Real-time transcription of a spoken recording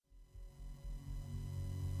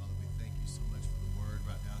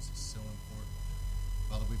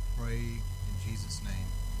name,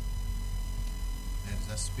 that as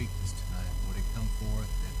I speak this tonight, would it come forth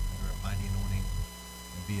that under a mighty anointing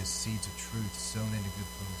and be as seeds of truth sown into good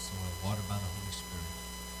fertile soil, watered by the Holy Spirit,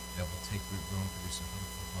 that will take root, grow, and produce a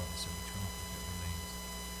wonderful harvest of eternal fruit that remains.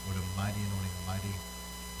 What a mighty anointing, a mighty,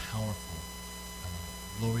 powerful,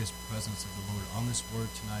 glorious presence of the Lord on this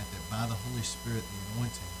word tonight, that by the Holy Spirit, the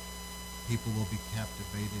anointing, people will be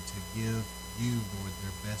captivated to give you, Lord,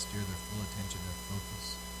 their best ear, their full attention, their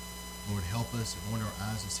focus. Lord, help us, anoint our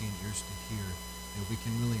eyes to see and ears to hear, that we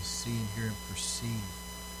can really see and hear and perceive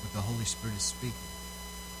what the Holy Spirit is speaking.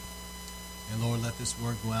 And Lord, let this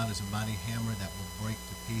word go out as a mighty hammer that will break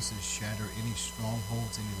to pieces, shatter any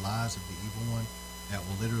strongholds, any lies of the evil one, that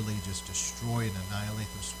will literally just destroy and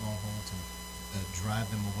annihilate those strongholds and drive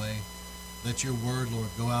them away. Let your word, Lord,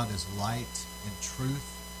 go out as light and truth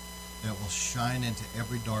that will shine into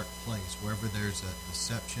every dark place, wherever there's a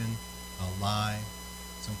deception, a lie,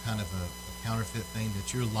 some kind of a counterfeit thing,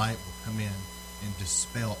 that your light will come in and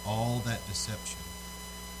dispel all that deception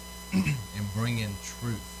and bring in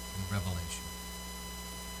truth and revelation.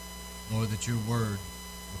 Lord, that your word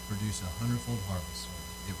will produce 100-fold harvest.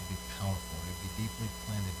 It will be powerful. It will be deeply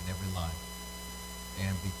planted in every life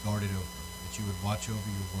and be guarded over, that you would watch over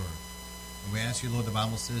your word. And we ask you, Lord, the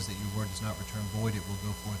Bible says that your word does not return void. It will go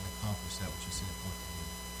forth and accomplish that which you sent it forth to do.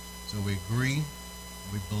 So we agree,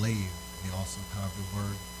 we believe in the awesome power of your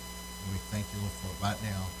word, and we thank you, Lord, for it right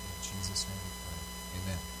now. In Jesus' name we pray.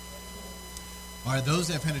 Amen. All right, those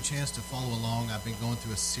that have had a chance to follow along, I've been going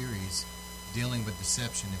through a series dealing with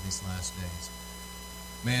deception in these last days.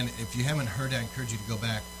 Man, if you haven't heard it, I encourage you to go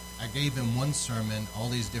back. I gave in one sermon all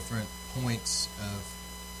these different points of,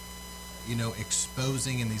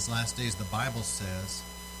 exposing in these last days. The Bible says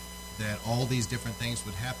that all these different things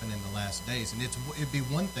would happen in the last days. And it'd be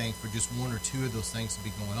one thing for just one or two of those things to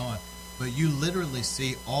be going on, but you literally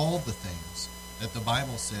see all the things that the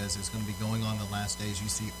Bible says is going to be going on in the last days. You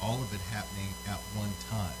see all of it happening at one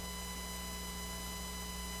time.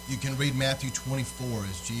 You can read Matthew 24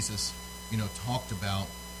 as Jesus, talked about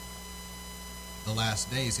the last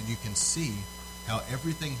days, and you can see how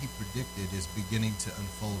everything he predicted is beginning to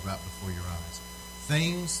unfold right before your eyes.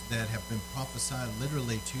 Things that have been prophesied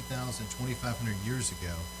literally 2,000, 2,500 years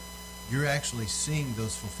ago, you're actually seeing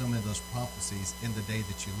those fulfillment of those prophecies in the day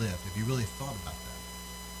that you lived. Have you really thought about that?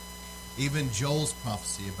 Even Joel's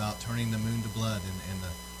prophecy about turning the moon to blood and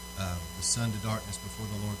the sun to darkness before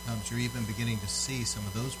the Lord comes, you're even beginning to see some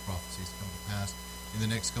of those prophecies come to pass in the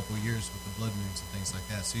next couple of years with the blood moons and things like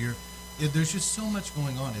that. So there's just so much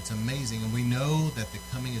going on. It's amazing. And we know that the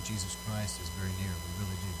coming of Jesus Christ is very near. We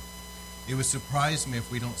really do. It would surprise me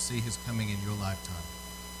if we don't see his coming in your lifetime.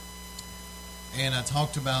 And I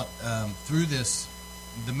talked about through this,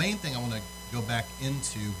 the main thing I want to go back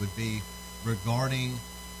into would be regarding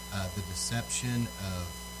the deception of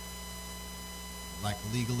like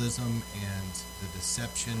legalism and the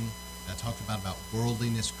deception I talked about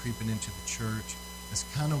worldliness creeping into the church. That's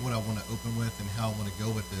kind of what I want to open with and how I want to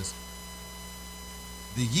go with this.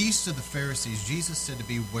 The yeast of the Pharisees, Jesus said to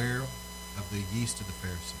beware of the yeast of the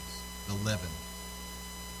Pharisees, the leaven.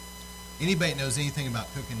 Anybody that knows anything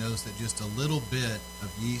about cooking knows that just a little bit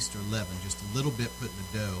of yeast or leaven, just a little bit put in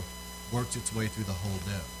the dough, works its way through the whole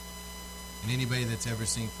dough. And anybody that's ever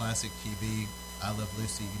seen classic TV, I Love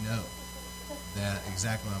Lucy, you know that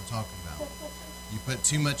exactly what I'm talking about. You put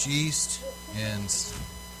too much yeast and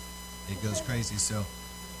it goes crazy.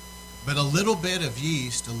 But a little bit of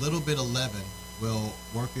yeast, a little bit of leaven will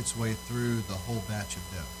work its way through the whole batch of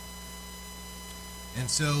dough. And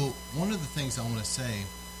so one of the things I want to say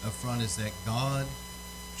up front is that God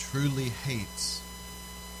truly hates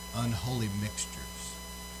unholy mixtures.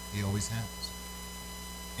 He always has.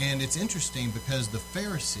 And it's interesting because the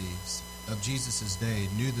Pharisees of Jesus' day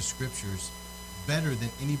knew the scriptures better than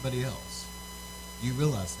anybody else. You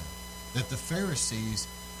realize that the Pharisees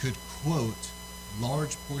could quote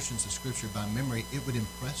large portions of scripture by memory. It would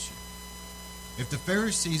impress you. If the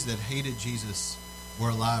Pharisees that hated Jesus were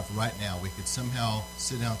alive right now, we could somehow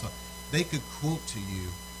sit down and talk. They could quote to you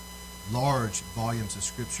large volumes of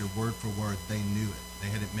scripture word for word. They knew it. They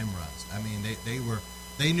had it memorized. I mean,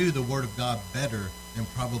 they knew the word of God better than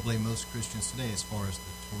probably most Christians today as far as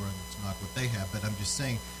the Torah and the Tanakh, what they have. But I'm just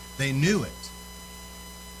saying, they knew it.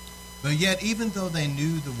 But yet, even though they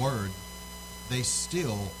knew the word, they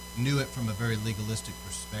still knew it from a very legalistic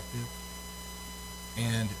perspective.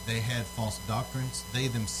 And they had false doctrines. They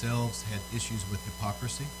themselves had issues with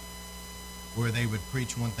hypocrisy, where they would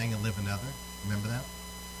preach one thing and live another. Remember that?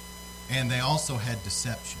 And they also had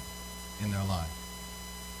deception in their life.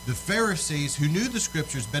 The Pharisees, who knew the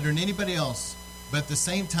scriptures better than anybody else, but at the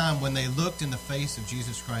same time, when they looked in the face of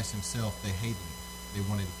Jesus Christ himself, they hated him. they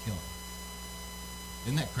wanted to kill him.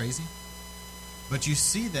 Isn't that crazy? But you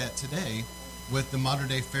see that today with the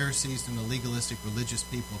modern-day Pharisees and the legalistic religious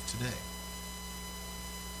people of today.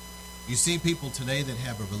 You see people today that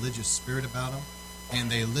have a religious spirit about them, and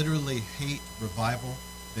they literally hate revival.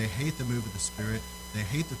 They hate the move of the Spirit. They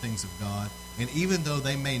hate the things of God. And even though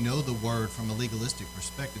they may know the Word from a legalistic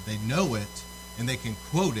perspective, they know it and they can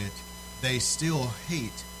quote it, they still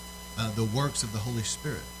hate the works of the Holy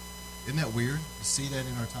Spirit. Isn't that weird to see that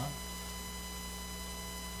in our time?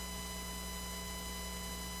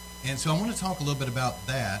 And so I want to talk a little bit about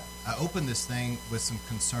that. I opened this thing with some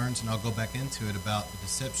concerns, and I'll go back into it, about the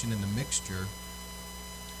deception and the mixture,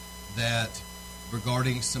 that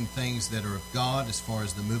regarding some things that are of God as far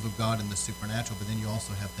as the move of God and the supernatural, but then you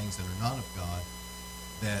also have things that are not of God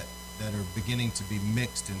that are beginning to be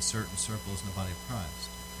mixed in certain circles in the body of Christ.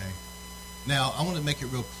 Okay. Now, I want to make it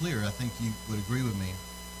real clear. I think you would agree with me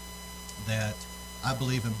that I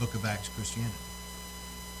believe in Book of Acts Christianity.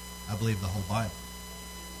 I believe the whole Bible.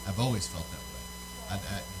 I've always felt that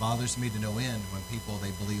way. It bothers me to no end when people,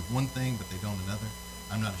 they believe one thing, but they don't another.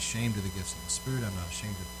 I'm not ashamed of the gifts of the Spirit. I'm not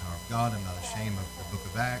ashamed of the power of God. I'm not ashamed of the Book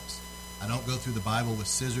of Acts. I don't go through the Bible with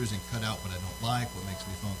scissors and cut out what I don't like, what makes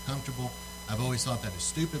me feel uncomfortable. I've always thought that is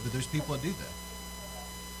stupid, but there's people that do that.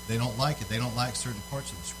 They don't like it. They don't like certain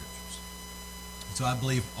parts of the Scriptures. So I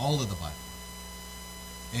believe all of the Bible.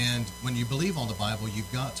 And when you believe all the Bible,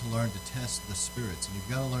 you've got to learn to test the spirits, and you've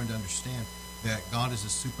got to learn to understand that God is a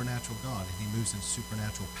supernatural God, and He moves in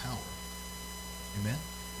supernatural power. Amen?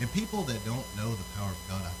 And people that don't know the power of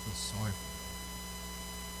God, I feel sorry for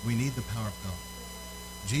them. We need the power of God.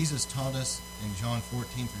 Jesus taught us in John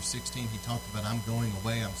 14 through 16, He talked about, I'm going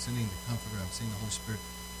away, I'm sending the Comforter, I'm sending the Holy Spirit.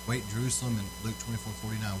 Wait in Jerusalem, in Luke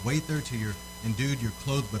 24:49. Wait there till you're endued, you're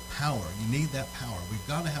clothed with power. You need that power. We've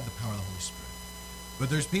got to have the power of the Holy Spirit. But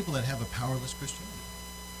there's people that have a powerless Christianity.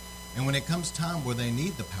 And when it comes time where they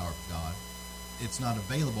need the power of God, it's not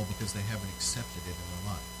available because they haven't accepted it in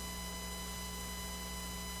their life.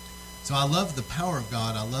 So I love the power of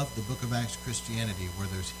God. I love the Book of Acts Christianity, where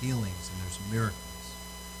there's healings and there's miracles.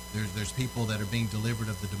 There's people that are being delivered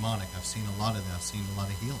of the demonic. I've seen a lot of that. I've seen a lot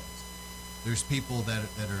of healings. There's people that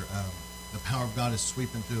are the power of God is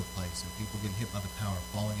sweeping through a place, and people getting hit by the power,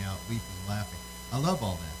 falling out, weeping, laughing. I love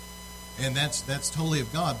all that. And that's totally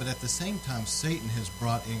of God. But at the same time, Satan has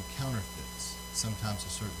brought in counterfeits sometimes to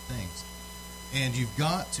certain things. And you've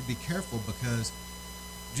got to be careful, because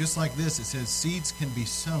just like this, it says seeds can be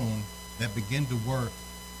sown that begin to work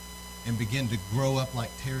and begin to grow up like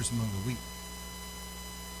tares among the wheat.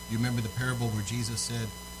 You remember the parable where Jesus said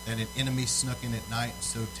that an enemy snuck in at night and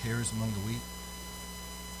sowed tares among the wheat?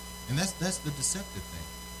 And that's the deceptive thing.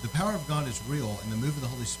 The power of God is real, and the move of the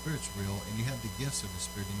Holy Spirit's real, and you have the gifts of the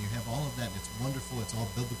Spirit, and you have all of that, and it's wonderful. It's all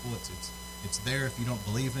biblical. It's there. If you don't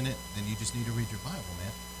believe in it, then you just need to read your Bible,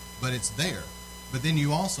 man. But it's there. But then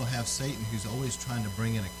you also have Satan, who's always trying to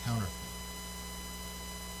bring in a counterfeit.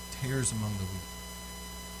 Tares among the wheat.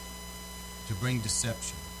 To bring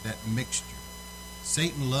deception, that mixture.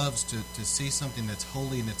 Satan loves to see something that's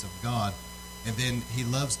holy and it's of God, and then he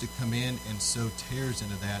loves to come in and sow tares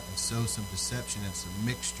into that and sow some deception and some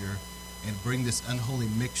mixture and bring this unholy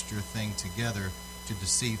mixture thing together to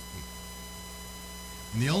deceive people.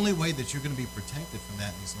 And the only way that you're going to be protected from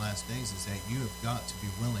that in these last days is that you have got to be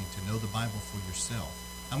willing to know the Bible for yourself.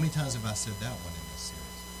 How many times have I said that one in this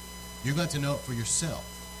series? You've got to know it for yourself.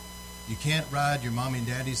 You can't ride your mommy and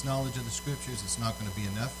daddy's knowledge of the Scriptures. It's not going to be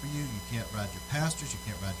enough for you. You can't ride your pastors. You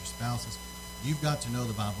can't ride your spouses. You've got to know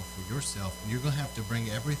the Bible for yourself, and you're going to have to bring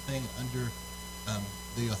everything under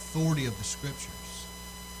the authority of the Scriptures.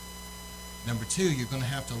 Number two, you're going to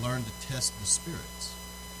have to learn to test the spirits.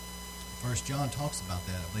 1 John talks about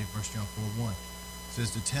that. I believe 1 John 4:1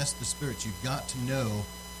 says to test the spirits. You've got to know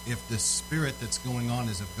if the spirit that's going on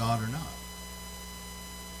is of God or not.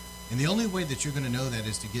 And the only way that you're going to know that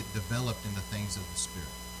is to get developed in the things of the Spirit.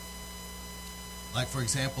 Like, for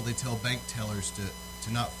example, they tell bank tellers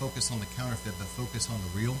to not focus on the counterfeit, but focus on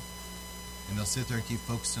the real. And they'll sit there and keep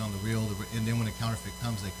focusing on the real. And then when a counterfeit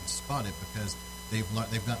comes, they can spot it because they've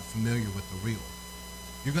gotten familiar with the real.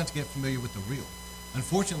 You're going to get familiar with the real.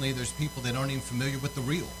 Unfortunately, there's people that aren't even familiar with the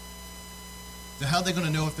real. So how are they going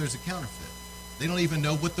to know if there's a counterfeit? They don't even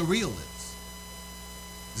know what the real is.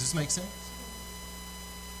 Does this make sense?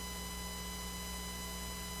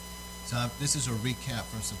 So this is a recap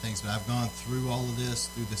from some things, but I've gone through all of this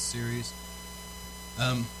through this series.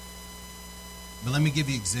 But let me give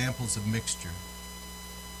you examples of mixture.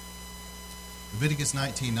 Leviticus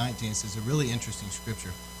 19:19 says a really interesting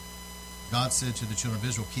scripture. God said to the children of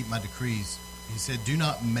Israel, keep my decrees. He said, do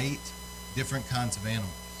not mate different kinds of animals.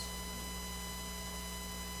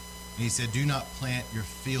 And he said, do not plant your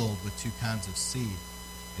field with two kinds of seed,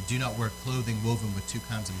 and do not wear clothing woven with two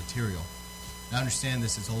kinds of material. Now, I understand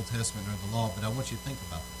this is Old Testament or the law, but I want you to think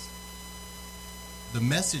about this. The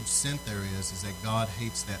message sent there is that God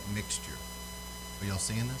hates that mixture. Are y'all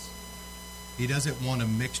seeing this? He doesn't want a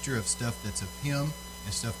mixture of stuff that's of him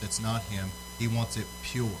and stuff that's not him. He wants it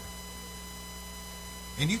pure.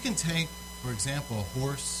 And you can take, for example, a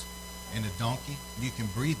horse and a donkey, and you can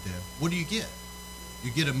breed them. What do you get? You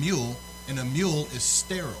get a mule, and a mule is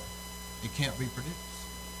sterile. It can't reproduce.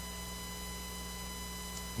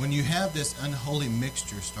 When you have this unholy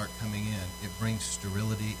mixture start coming in, it brings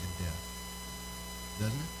sterility and death.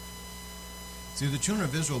 Doesn't it? See, the children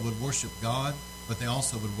of Israel would worship God, but they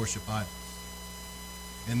also would worship idols.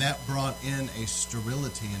 And that brought in a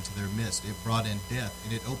sterility into their midst. It brought in death,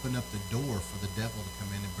 and it opened up the door for the devil to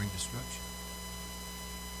come in and bring destruction.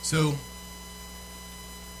 So,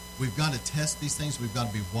 we've got to test these things. We've got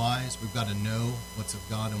to be wise. We've got to know what's of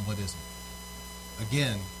God and what isn't.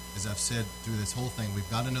 Again, as I've said through this whole thing, we've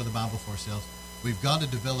got to know the Bible for ourselves. We've got to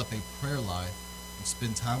develop a prayer life and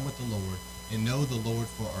spend time with the Lord and know the Lord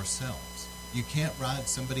for ourselves. You can't ride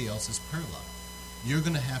somebody else's prayer life. You're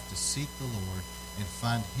going to have to seek the Lord and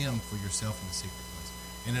find him for yourself in the secret place.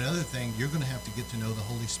 And another thing, you're going to have to get to know the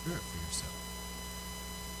Holy Spirit for yourself.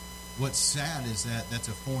 What's sad is that that's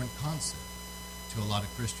a foreign concept to a lot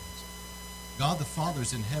of Christians. God the Father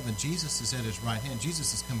is in heaven. Jesus is at his right hand.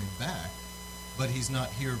 Jesus is coming back, but he's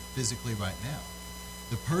not here physically right now.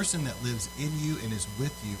 The person that lives in you and is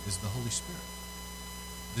with you is the Holy Spirit.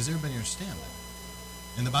 Does everybody understand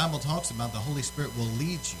that? And the Bible talks about the Holy Spirit will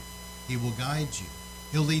lead you. He will guide you.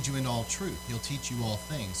 He'll lead you into all truth. He'll teach you all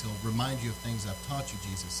things. He'll remind you of things I've taught you,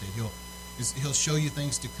 Jesus said. He'll show you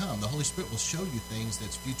things to come. The Holy Spirit will show you things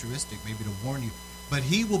that's futuristic, maybe to warn you. But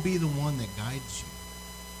he will be the one that guides you.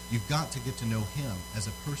 You've got to get to know him as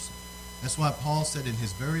a person. That's why Paul said in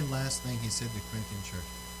his very last thing he said to the Corinthian church,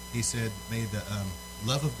 he said, may the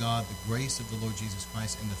love of God, the grace of the Lord Jesus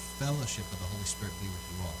Christ, and the fellowship of the Holy Spirit be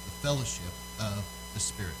with you all. The fellowship of the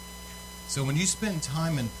Spirit. So when you spend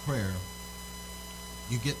time in prayer,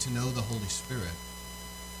 you get to know the Holy Spirit,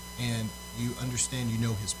 and you understand, you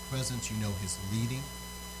know his presence, you know his leading,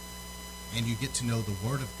 and you get to know the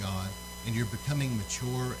Word of God, and you're becoming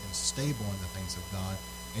mature and stable in the things of God,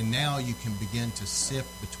 and now you can begin to sift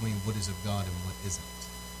between what is of God and what isn't.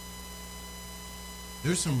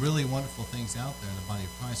 There's some really wonderful things out there in the body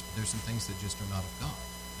of Christ, but there's some things that just are not of God.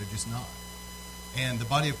 They're just not. And the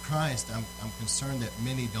body of Christ, I'm concerned that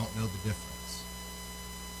many don't know the difference.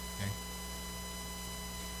 Okay?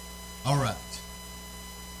 All right.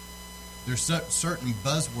 There's certain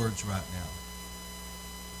buzzwords right now,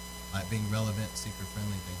 like being relevant,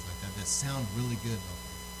 seeker-friendly, things like that sound really good, don't they?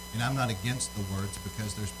 And I'm not against the words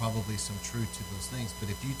because there's probably some truth to those things. But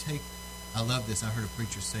if you take, I love this, I heard a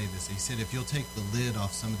preacher say this. He said, if you'll take the lid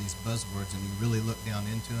off some of these buzzwords and you really look down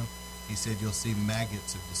into them, he said you'll see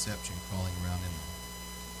maggots of deception crawling around in them.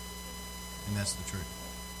 And that's the truth.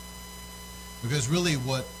 Because really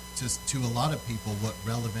to a lot of people, what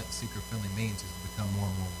relevant, seeker-friendly means is to become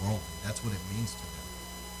more and more worldly. That's what it means to them.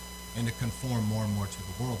 And to conform more and more to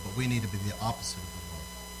the world. But we need to be the opposite of the world.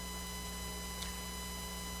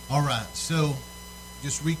 All right, so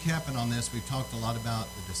just recapping on this, we've talked a lot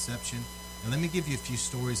about the deception. And let me give you a few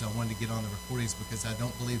stories I wanted to get on the recordings because I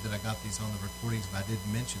don't believe that I got these on the recordings, but I did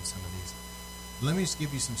mention some of these. But let me just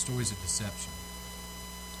give you some stories of deception.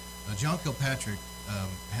 John Kilpatrick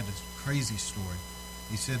had a crazy story.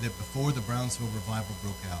 He said that before the Brownsville revival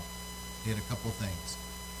broke out, he had a couple of things.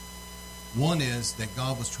 One is that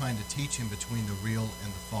God was trying to teach him between the real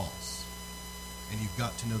and the false. And you've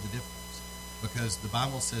got to know the difference. Because the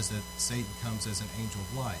Bible says that Satan comes as an angel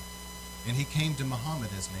of light. And he came to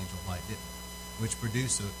Muhammad as an angel of light, didn't he? Which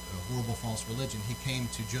produced a horrible false religion. He came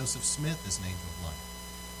to Joseph Smith as an angel of light.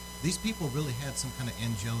 These people really had some kind of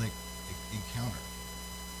angelic encounter.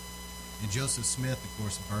 And Joseph Smith, of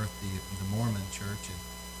course, birthed the Mormon church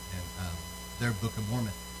and their Book of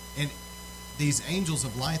Mormon. And these angels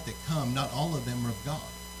of light that come, not all of them are of God.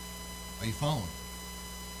 Are you following?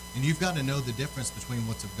 And you've got to know the difference between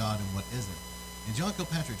what's of God and what isn't. And John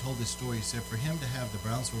Kilpatrick told this story. He said for him to have the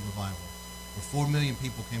Brownsville revival, where 4 million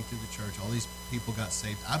people came through the church, all these people got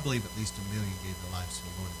saved. I believe at least 1 million gave their lives to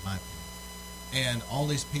the Lord, in my opinion. And all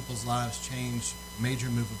these people's lives changed, major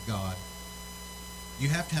move of God. You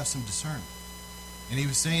have to have some discernment. And he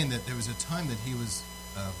was saying that there was a time that he was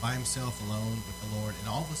by himself alone with the Lord, and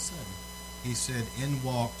all of a sudden, he said, in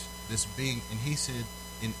walked this being, and he said,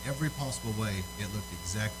 in every possible way, it looked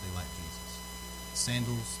exactly like Jesus.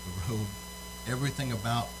 Sandals, the robe, Everything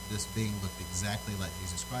about this being looked exactly like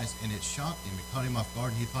Jesus Christ, and it shocked him. It caught him off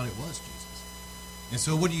guard, and he thought it was Jesus. And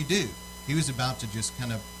so what do? He was about to just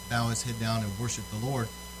kind of bow his head down and worship the Lord,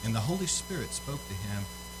 and the Holy Spirit spoke to him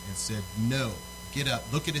and said, no, get up,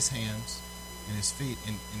 look at his hands and his feet,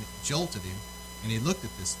 and it jolted him, and he looked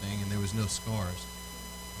at this thing, and there was no scars.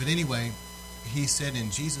 But anyway, he said,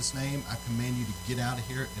 in Jesus' name, I command you to get out of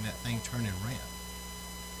here, and that thing turned and ran.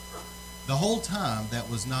 The whole time, that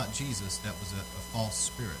was not Jesus. That was a false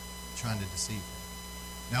spirit trying to deceive him.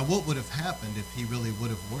 Now, what would have happened if he really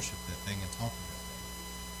would have worshipped that thing and talked to that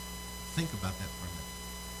thing? Think about that for a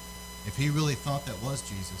minute. If he really thought that was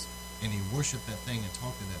Jesus, and he worshipped that thing and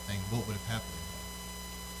talked to that thing, what would have happened to him?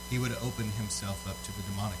 He would have opened himself up to the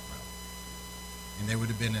demonic realm. And there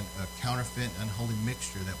would have been a counterfeit, unholy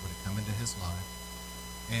mixture that would have come into his life,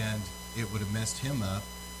 and it would have messed him up,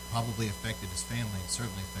 probably affected his family, and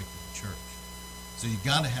certainly affected the church. So you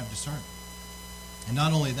got to have discernment. And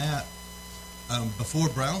not only that, before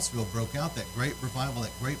Brownsville broke out, that great revival,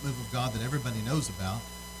 that great move of God that everybody knows about,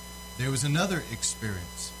 there was another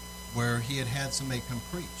experience where he had somebody come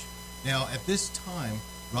preach. Now, at this time,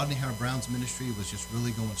 Rodney Howard-Brown's ministry was just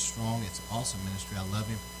really going strong. It's an awesome ministry. I love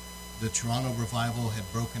him. The Toronto revival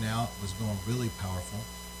had broken out, was going really powerful,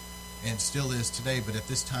 and still is today. But at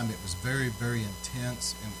this time, it was very, very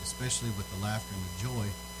intense, and especially with the laughter and the joy.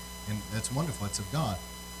 And that's wonderful. It's of God.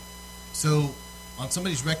 So on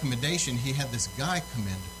somebody's recommendation, he had this guy come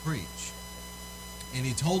in to preach. And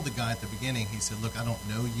he told the guy at the beginning, he said, look, I don't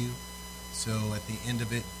know you. So at the end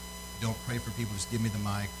of it, don't pray for people. Just give me the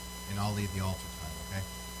mic, and I'll lead the altar time, okay?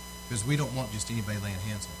 Because we don't want just anybody laying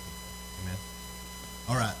hands on people. Amen?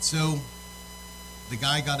 All right, so the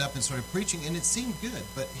guy got up and started preaching, and it seemed good.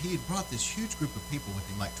 But he had brought this huge group of people with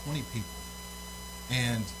him, like 20 people.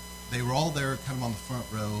 And they were all there kind of on the front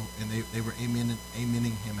row, and they were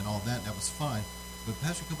amening him and all that, and that was fine. But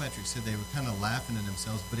Pastor Kilpatrick said they were kind of laughing at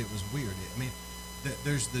themselves, but it was weird. I mean,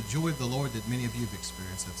 there's the joy of the Lord that many of you have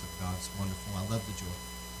experienced. That's of God. It's wonderful. I love the joy.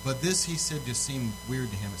 But this, he said, just seemed weird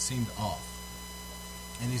to him. It seemed off.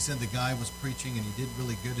 And he said the guy was preaching, and he did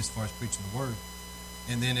really good as far as preaching the word.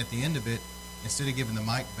 And then at the end of it, instead of giving the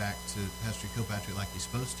mic back to Pastor Kilpatrick like he's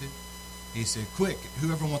supposed to, he said, quick,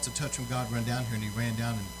 whoever wants a touch from God, run down here. And he ran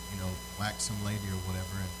down and, whacked some lady or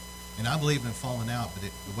whatever. And I believe in falling out, but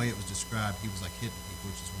the way it was described, he was like hitting people,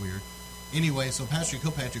 which is weird. Anyway, so Pastor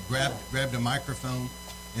Kilpatrick grabbed a microphone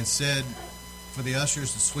and said for the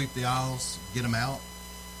ushers to sweep the aisles, get them out.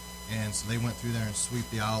 And so they went through there and sweep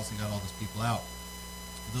the aisles and got all those people out.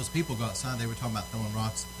 Those people go outside. They were talking about throwing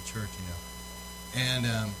rocks at the church, And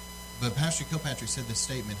but Pastor Kilpatrick said this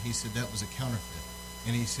statement. He said that was a counterfeit.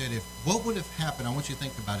 And he said, what would have happened, I want you to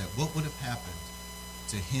think about it, what would have happened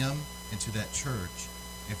to him and to that church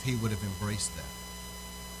if he would have embraced that?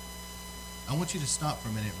 I want you to stop for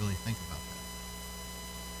a minute and really think about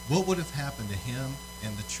that. What would have happened to him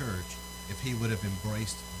and the church if he would have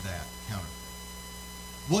embraced that counterfeit?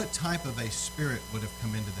 What type of a spirit would have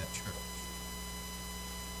come into that church?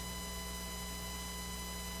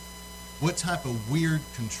 What type of weird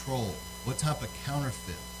control, what type of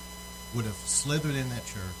counterfeit would have slithered in that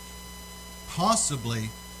church, possibly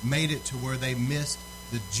made it to where they missed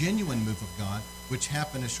the genuine move of God, which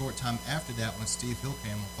happened a short time after that when Steve Hill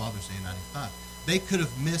came on Father's Day in 95. They could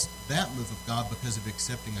have missed that move of God because of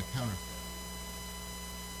accepting a counterfeit.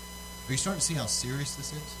 Are you starting to see how serious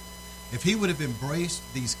this is? If he would have embraced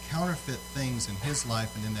these counterfeit things in his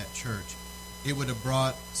life and in that church, it would have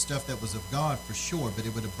brought stuff that was of God for sure, but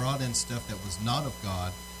it would have brought in stuff that was not of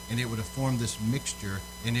God, and it would have formed this mixture,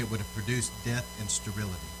 and it would have produced death and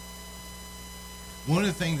sterility. One of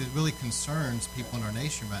the things that really concerns people in our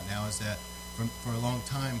nation right now is that for a long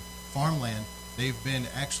time, farmland, they've been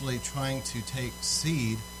actually trying to take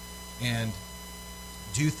seed and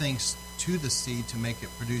do things to the seed to make it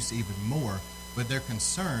produce even more, but they're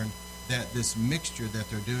concerned that this mixture that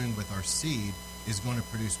they're doing with our seed is going to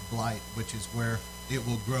produce blight, which is where it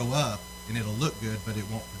will grow up and it'll look good, but it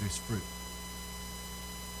won't produce fruit.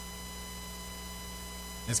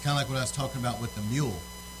 It's kind of like what I was talking about with the mule.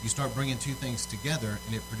 You start bringing two things together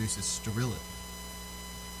and it produces sterility.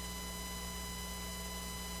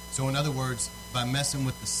 So in other words, by messing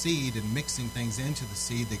with the seed and mixing things into the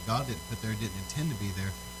seed that God didn't put there, didn't intend to be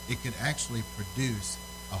there, it could actually produce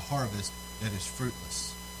a harvest that is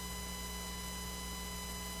fruitless.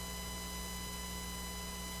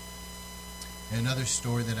 And another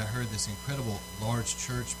story that I heard, this incredible large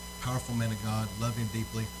church, powerful man of God, love him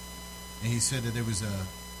deeply. And he said that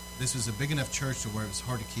this was a big enough church to where it was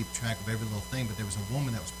hard to keep track of every little thing, but there was a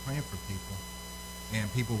woman that was praying for people, and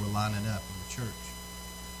people were lining up in the church,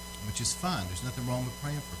 which is fine. There's nothing wrong with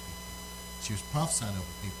praying for people. She was prophesying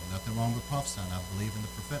over people. Nothing wrong with prophesying. I believe in the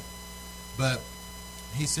prophetic. But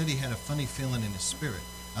he said he had a funny feeling in his spirit.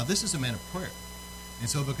 Now, this is a man of prayer. And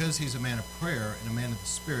so because he's a man of prayer and a man of the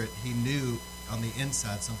spirit, he knew on the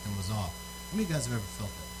inside something was off. How many of you guys have ever felt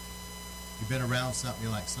that? You've been around something,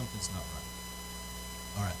 you're like, something's not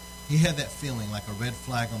right. All right. He had that feeling like a red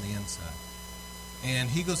flag on the inside. And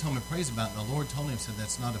he goes home and prays about it. And the Lord told him, said,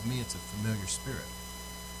 that's not of me, it's a familiar spirit.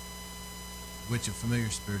 Which a familiar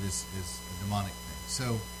spirit is a demonic thing.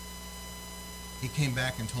 So he came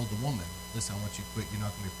back and told the woman, listen, I want you to quit. You're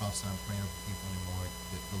not going to be prophesying and praying over people anymore.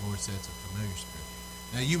 The Lord said it's a familiar spirit.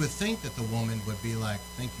 Now, you would think that the woman would be like,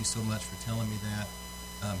 thank you so much for telling me that.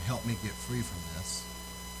 Help me get free from this.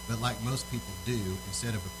 But like most people do,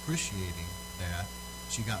 instead of appreciating that,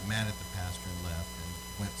 she got mad at the pastor and left and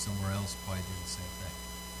went somewhere else, probably doing the same thing.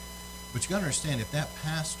 But you got to understand, if that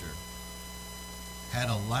pastor had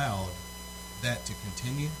allowed that to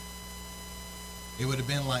continue, it would have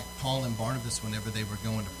been like Paul and Barnabas whenever they were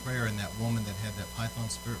going to prayer, and that woman that had that python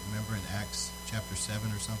spirit, remember in Acts chapter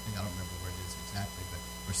 7 or something? I don't remember where it is exactly, but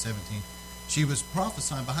verse 17. She was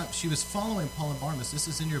prophesying behind, she was following Paul and Barnabas. This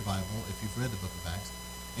is in your Bible, if you've read the book of Acts,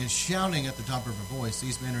 and shouting at the top of her voice,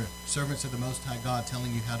 these men are servants of the Most High God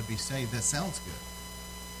telling you how to be saved. That sounds good.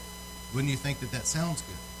 Wouldn't you think that that sounds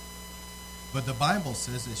good? But the Bible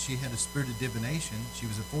says that she had a spirit of divination. She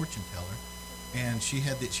was a fortune teller. And she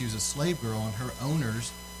was a slave girl, and her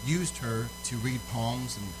owners used her to read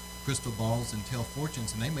palms and crystal balls and tell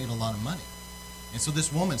fortunes, and they made a lot of money. And so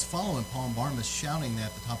this woman's following Paul and Barnabas, shouting that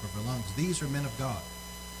at the top of her lungs. These are men of God.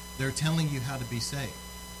 They're telling you how to be saved.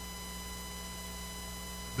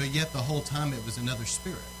 But yet the whole time it was another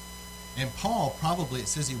spirit. And Paul probably, it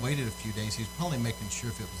says he waited a few days. He was probably making sure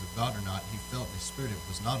if it was of God or not. He felt in his spirit it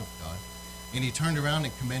was not of God. And he turned around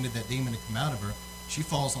and commanded that demon to come out of her. She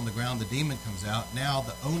falls on the ground. The demon comes out. Now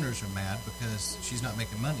the owners are mad because she's not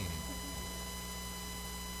making money anymore.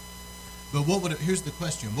 But here's the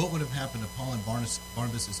question. What would have happened to Paul and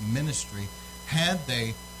Barnabas' ministry had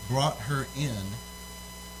they brought her in?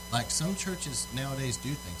 Like some churches nowadays do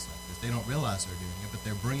things like this. They don't realize they're doing it, but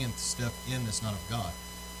they're bringing stuff in that's not of God.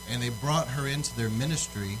 And they brought her into their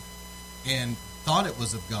ministry and thought it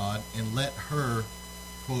was of God and let her,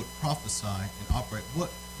 quote, prophesy and operate.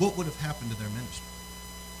 What would have happened to their ministry?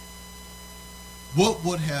 What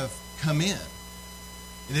would have come in?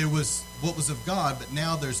 There was what was of God, but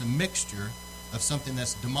now there's a mixture of something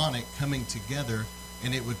that's demonic coming together,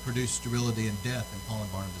 and it would produce sterility and death in Paul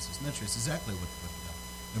and Barnabas' ministry. It's exactly what would have done.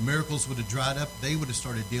 The miracles would have dried up. They would have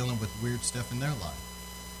started dealing with weird stuff in their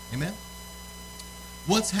life. Amen?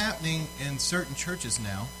 What's happening in certain churches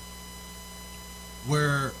now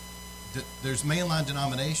where there's mainline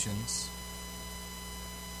denominations,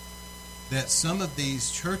 that some of these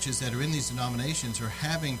churches that are in these denominations are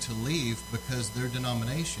having to leave because their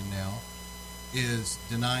denomination now is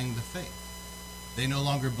denying the faith. They no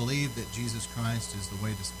longer believe that Jesus Christ is the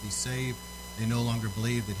way to be saved. They no longer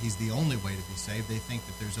believe that he's the only way to be saved. They think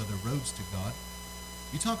that there's other roads to God.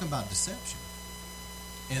 You're talking about deception.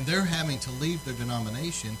 And they're having to leave their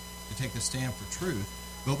denomination to take a stand for truth.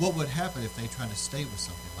 But what would happen if they tried to stay with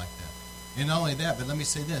something like that? And not only that, but let me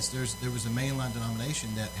say this. There was a mainline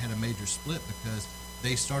denomination that had a major split because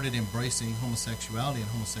they started embracing homosexuality and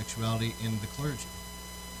homosexuality in the clergy.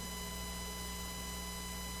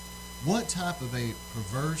 What type of a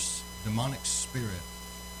perverse, demonic spirit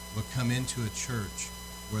would come into a church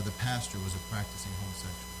where the pastor was a practicing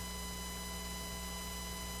homosexual?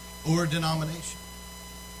 Or a denomination?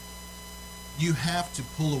 You have to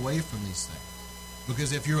pull away from these things.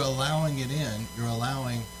 Because if you're allowing it in, you're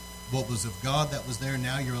allowing what was of God that was there.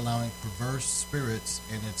 Now you're allowing perverse spirits,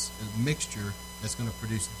 and it's a mixture that's going to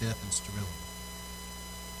produce death and sterility.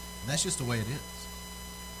 And that's just the way it is.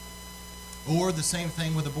 Or the same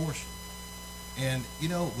thing with abortion. And you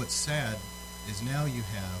know what's sad is now you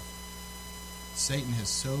have Satan has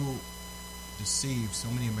so deceived so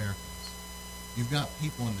many Americans. You've got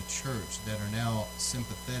people in the church that are now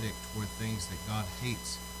sympathetic toward things that God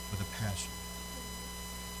hates with a passion.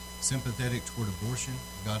 Sympathetic toward abortion.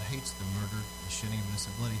 God hates the murder, the shedding of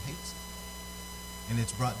innocent blood. He hates it. And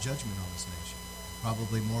it's brought judgment on this nation.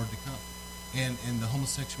 Probably more to come. And the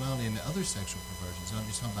homosexuality and the other sexual perversions. I'm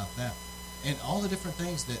just talking about that. And all the different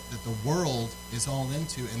things that the world is all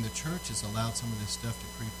into, and the church has allowed some of this stuff to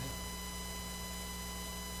creep in.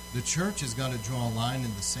 The church has got to draw a line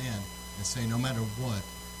in the sand and say, no matter what,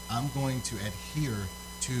 I'm going to adhere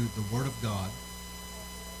to the Word of God.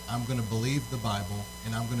 I'm going to believe the Bible,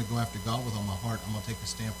 and I'm going to go after God with all my heart. I'm going to take a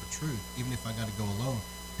stand for truth, even if I got to go alone.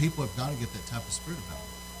 People have got to get that type of spirit about them,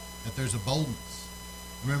 that there's a boldness.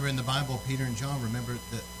 Remember in the Bible, Peter and John, remember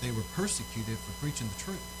that they were persecuted for preaching the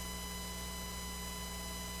truth.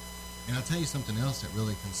 And I'll tell you something else that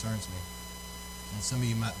really concerns me. And some of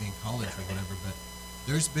you might be in college or whatever, but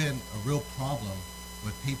there's been a real problem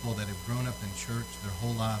with people that have grown up in church their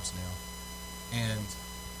whole lives now. And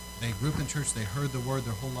they grew up in church, they heard the word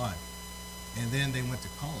their whole life. And then they went to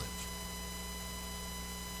college.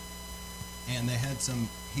 And they had some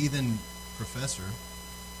heathen professor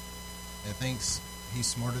that thinks he's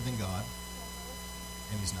smarter than God,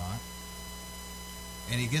 and he's not.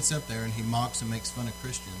 And he gets up there and he mocks and makes fun of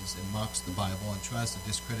Christians and mocks the Bible and tries to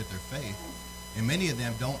discredit their faith. And many of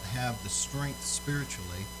them don't have the strength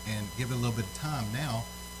spiritually, and give it a little bit of time. Now,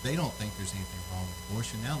 they don't think there's anything wrong with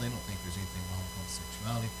abortion. Now they don't think there's anything wrong with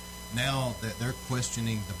homosexuality. Now that they're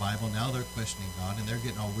questioning the Bible, now they're questioning God, and they're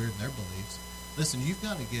getting all weird in their beliefs. Listen, you've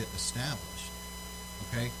got to get established,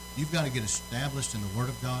 okay? You've got to get established in the Word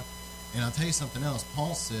of God. And I'll tell you something else.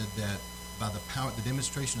 Paul said that by the power, the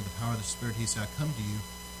demonstration of the power of the Spirit, he said, I come to you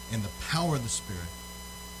in the power of the Spirit,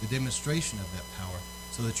 the demonstration of that power,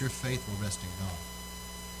 so that your faith will rest in God.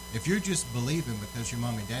 If you're just believing because your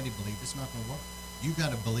mom and daddy believe, it's not going to work. You've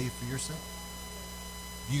got to believe for yourself.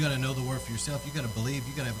 You got to know the Word for yourself. You got to believe.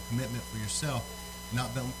 You got to have a commitment for yourself,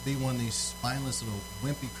 not be one of these spineless little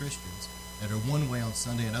wimpy Christians that are one way on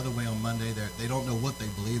Sunday, another way on Monday. They don't know what they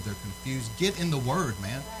believe. They're confused. Get in the Word,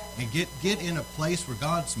 man, and get in a place where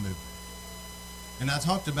God's moving. And I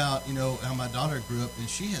talked about, how my daughter grew up, and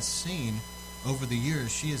she has seen over the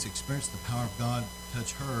years, she has experienced the power of God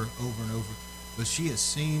touch her over and over. But she has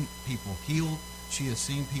seen people healed. She has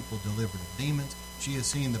seen people delivered of demons. She has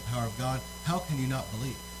seen the power of God. How can you not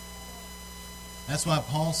believe? That's why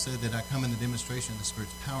Paul said that I come in the demonstration of the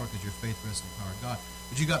Spirit's power, because your faith rests in the power of God.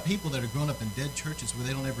 But you got people that are grown up in dead churches where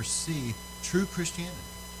they don't ever see true Christianity.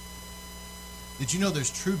 Did you know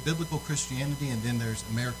there's true biblical Christianity and then there's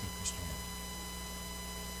American Christianity?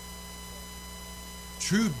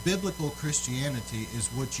 True biblical Christianity is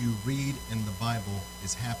what you read in the Bible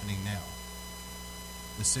is happening now.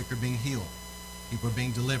 The sick are being healed. People are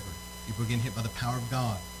being delivered. People are getting hit by the power of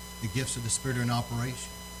God. The gifts of the Spirit are in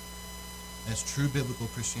operation. That's true biblical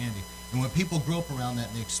Christianity. And when people grow up around that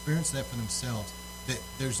and they experience that for themselves, that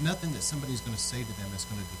there's nothing that somebody's going to say to them that's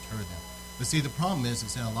going to deter them. But see, the problem is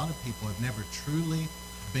that a lot of people have never truly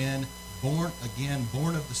been born again,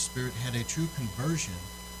 born of the Spirit, had a true conversion.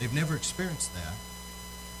 They've never experienced that.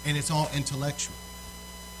 And it's all intellectual.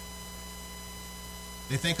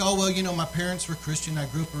 They think, my parents were Christian. I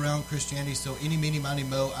grew up around Christianity, so any, meeny, miny,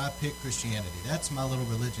 mo, I pick Christianity. That's my little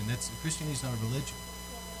religion. Christianity's not a religion.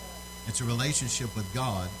 It's a relationship with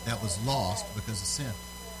God that was lost because of sin.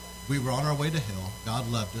 We were on our way to hell.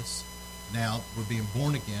 God loved us. Now we're being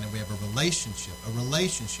born again, and we have a relationship. A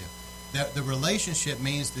relationship. That the relationship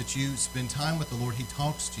means that you spend time with the Lord. He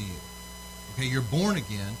talks to you. Okay, you're born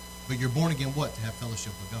again, but you're born again what? To have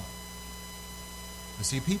fellowship with God. But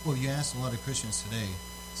see, people, you ask a lot of Christians today,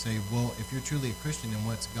 say, well, if you're truly a Christian, then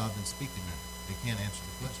what's God been speaking to? They can't answer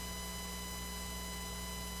the question.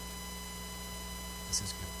 This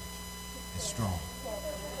is good. It's strong.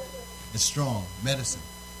 It's strong. Medicine.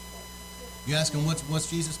 You ask them, what's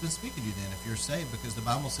Jesus been speaking to you then if you're saved? Because the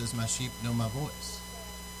Bible says, my sheep know my voice.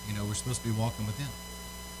 We're supposed to be walking with them.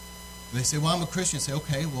 And they say, well, I'm a Christian. Say,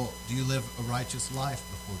 okay, well, do you live a righteous life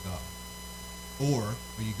before God? Or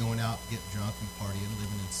are you going out, getting drunk and partying,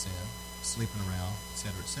 living in sin, sleeping around,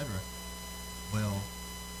 etc., etc.? Well,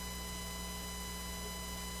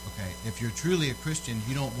 okay, if you're truly a Christian,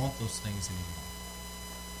 you don't want those things anymore.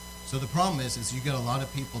 So the problem is you got a lot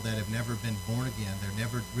of people that have never been born again. They're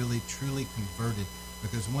never really truly converted,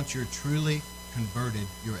 because once you're truly converted,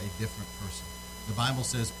 you're a different person. The Bible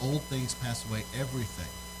says old things pass away, everything.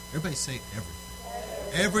 Everybody say everything.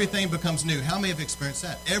 Everything becomes new. How many have experienced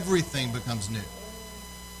that? Everything becomes new.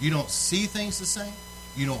 You don't see things the same.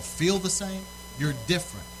 You don't feel the same. You're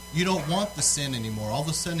different. You don't want the sin anymore. All of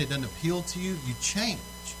a sudden it doesn't appeal to you. You change.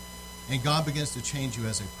 And God begins to change you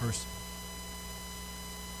as a person.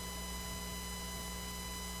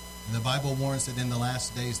 And the Bible warns that in the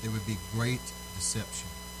last days there would be great deception.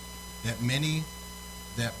 That many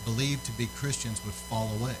that believed to be Christians would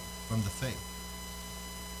fall away from the faith.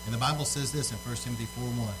 And the Bible says this in 1 Timothy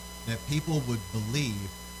 4:1, that people would believe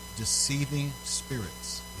deceiving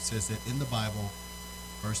spirits. It says that in the Bible,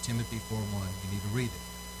 1 Timothy 4:1, you need to read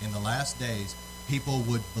it. In the last days, people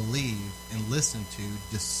would believe and listen to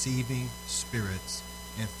deceiving spirits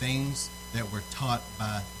and things that were taught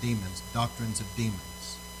by demons, doctrines of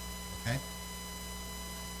demons. Okay?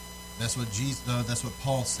 That's what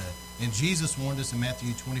Paul said. And Jesus warned us in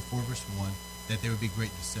Matthew 24, verse 1, that there would be great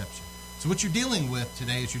deception. So what you're dealing with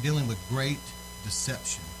today is you're dealing with great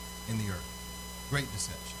deception in the earth. Great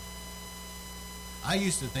deception. I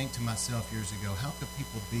used to think to myself years ago, how could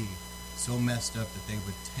people be so messed up that they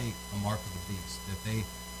would take a mark of the beast,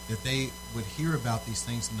 that they would hear about these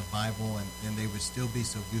things in the Bible and they would still be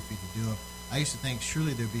so goofy to do them. I used to think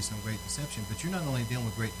surely there'd be some great deception, but you're not only dealing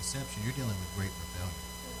with great deception, you're dealing with great rebellion.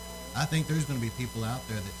 I think there's going to be people out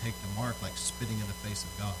there that take the mark like spitting in the face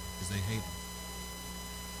of God because they hate him.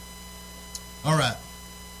 All right,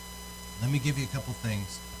 let me give you a couple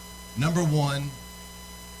things. Number one,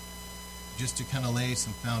 just to kind of lay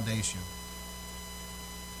some foundation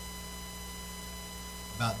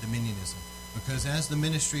about dominionism. Because as the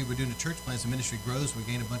ministry, we're doing the church plans, the ministry grows, we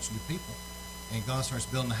gain a bunch of new people, and God starts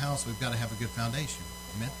building the house, we've got to have a good foundation.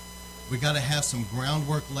 Amen? We've got to have some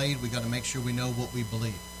groundwork laid. We've got to make sure we know what we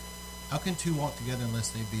believe. How can two walk together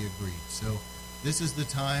unless they be agreed? So this is the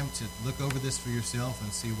time to look over this for yourself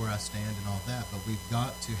and see where I stand and all that, but we've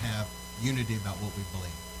got to have unity about what we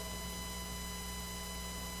believe.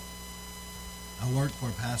 I worked for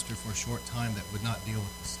a pastor for a short time that would not deal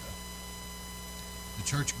with this stuff. The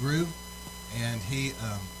church grew, and he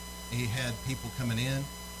had people coming in,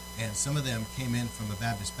 and some of them came in from a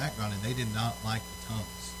Baptist background, and they did not like the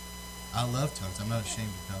tongues. I love tongues. I'm not ashamed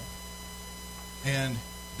of tongues. And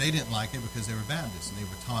they didn't like it because they were Baptists, and they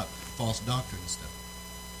were taught false doctrine and stuff.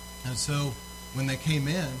 And so when they came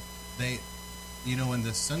in, they, in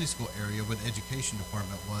the Sunday school area where the education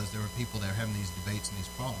department was, there were people that were having these debates and these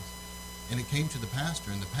problems. And it came to the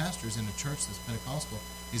pastor, and the pastor's in a church that's Pentecostal.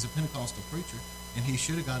 He's a Pentecostal preacher, and he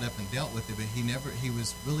should have got up and dealt with it, but he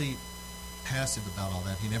was really passive about all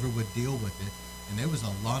that. He never would deal with it, and there was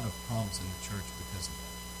a lot of problems in the church because of that.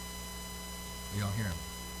 Are y'all hearing me?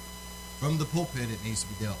 From the pulpit, it needs to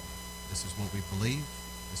be dealt with. This is what we believe.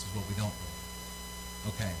 This is what we don't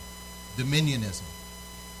believe. Okay. Dominionism.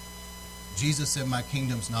 Jesus said, my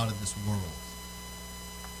kingdom's not of this world.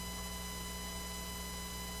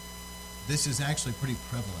 This is actually pretty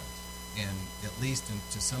prevalent, and at least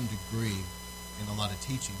to some degree, in a lot of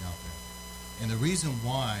teaching out there. And the reason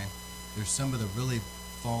why there's some of the really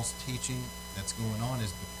false teaching that's going on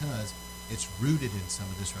is because it's rooted in some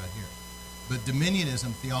of this right here. But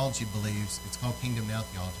dominionism theology believes, it's called kingdom now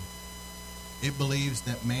theology. It believes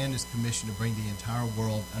that man is commissioned to bring the entire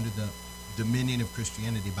world under the dominion of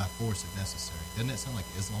Christianity by force if necessary. Doesn't that sound like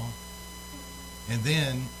Islam? And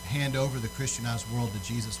then hand over the Christianized world to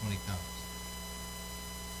Jesus when he comes.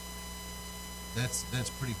 That's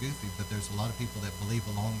pretty goofy, but there's a lot of people that believe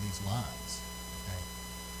along these lines.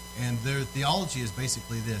 Okay? And their theology is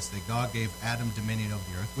basically this, that God gave Adam dominion over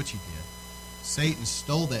the earth, which he did. Satan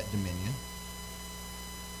stole that dominion.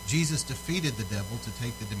 Jesus defeated the devil to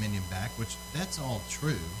take the dominion back, which that's all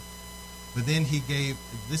true. But then he gave,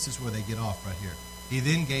 this is where they get off right here. He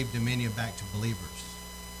then gave dominion back to believers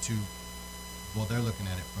to, well, they're looking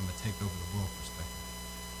at it from a take over the world perspective.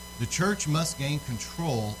 The church must gain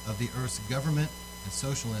control of the earth's government and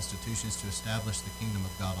social institutions to establish the kingdom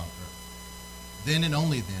of God on earth. Then and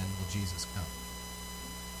only then will Jesus come.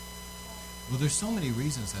 Well, there's so many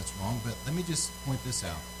reasons that's wrong, but let me just point this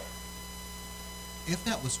out. If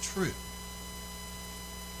that was true,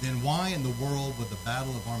 then why in the world would the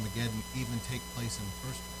Battle of Armageddon even take place in the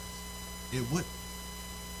first place? It wouldn't.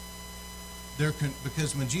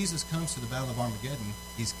 Because when Jesus comes to the Battle of Armageddon,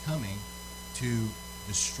 he's coming to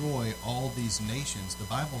destroy all these nations. The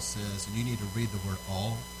Bible says, and you need to read the word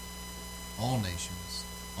all nations,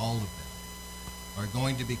 all of them, are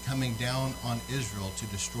going to be coming down on Israel to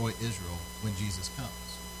destroy Israel when Jesus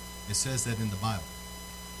comes. It says that in the Bible.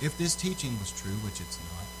 If this teaching was true, which it's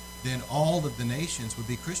not, then all of the nations would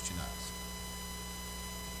be Christianized.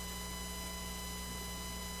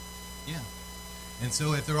 Yeah. And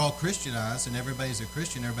so if they're all Christianized and everybody's a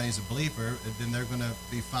Christian, everybody's a believer, then they're going to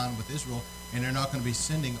be fine with Israel, and they're not going to be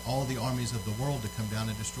sending all the armies of the world to come down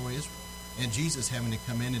and destroy Israel. And Jesus having to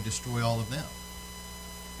come in and destroy all of them.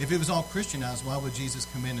 If it was all Christianized, why would Jesus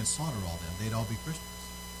come in and slaughter all them? They'd all be Christians.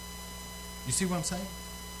 You see what I'm saying?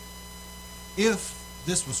 If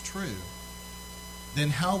this was true, then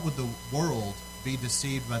how would the world be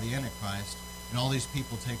deceived by the Antichrist and all these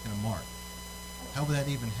people taking a mark? How would that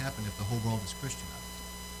even happen if the whole world is Christianized?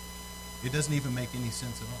 It doesn't even make any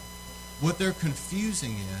sense at all. What they're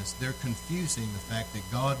confusing is, they're confusing the fact that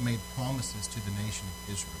God made promises to the nation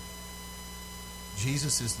of Israel.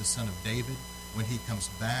 Jesus is the son of David. When he comes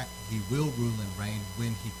back, he will rule and reign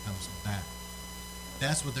when he comes back.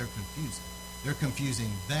 That's what they're confusing. They're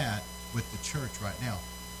confusing that with the church right now.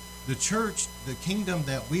 The church, the kingdom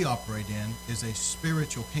that we operate in, is a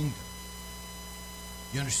spiritual kingdom.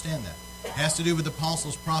 You understand that? It has to do with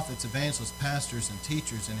apostles, prophets, evangelists, pastors, and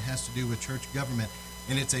teachers, and it has to do with church government.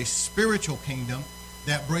 And it's a spiritual kingdom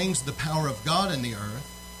that brings the power of God in the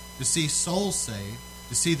earth to see souls saved,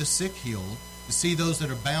 to see the sick healed, to see those that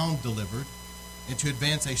are bound delivered, and to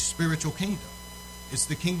advance a spiritual kingdom. It's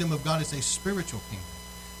the kingdom of God. It's a spiritual kingdom.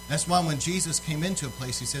 That's why when Jesus came into a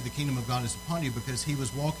place, he said the kingdom of God is upon you, because he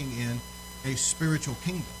was walking in a spiritual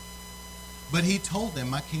kingdom. But he told them,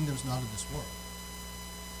 my kingdom's not of this world.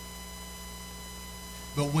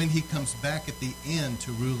 But when he comes back at the end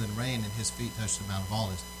to rule and reign and his feet touch the Mount of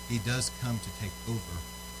Olives, he does come to take over,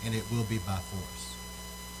 and it will be by force.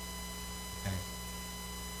 Okay?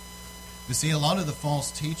 But see, a lot of the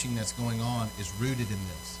false teaching that's going on is rooted in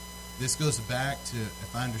this. This goes back to,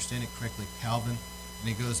 if I understand it correctly, Calvin, and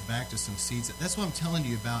it goes back to some seeds. That's what I'm telling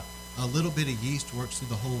you about. A little bit of yeast works through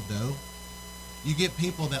the whole dough. You get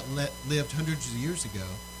people that lived hundreds of years ago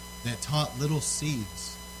that taught little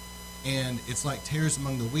seeds. And it's like tares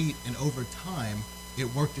among the wheat, and over time,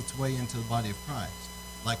 it worked its way into the body of Christ,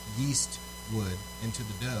 like yeast would into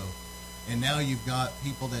the dough. And now you've got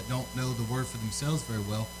people that don't know the word for themselves very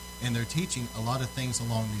well, and they're teaching a lot of things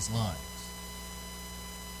along these lines.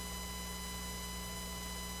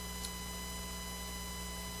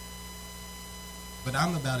 But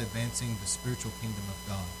I'm about advancing the spiritual kingdom of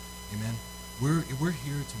God. Amen? We're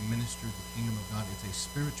here to minister the kingdom of God. It's a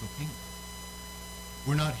spiritual kingdom.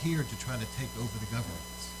 We're not here to try to take over the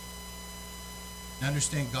governments. Now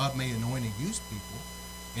understand, God may anoint and use people,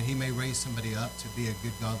 and he may raise somebody up to be a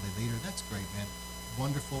good godly leader. That's great, man.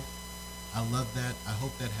 Wonderful. I love that. I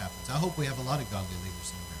hope that happens. I hope we have a lot of godly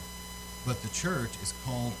leaders in America. But the church is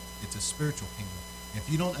called, it's a spiritual kingdom. And if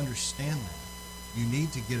you don't understand that, you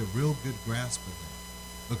need to get a real good grasp of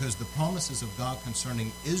that. Because the promises of God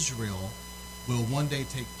concerning Israel will one day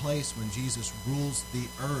take place when Jesus rules the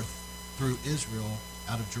earth through Israel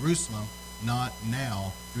out of Jerusalem, not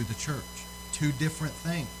now through the church. Two different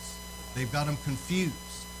things. They've got them confused.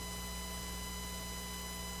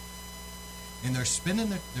 And they're spending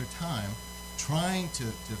their time trying to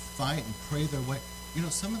fight and pray their way. You know,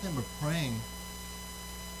 some of them are praying.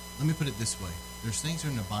 Let me put it this way. There's things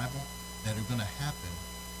in the Bible that are going to happen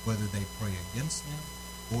whether they pray against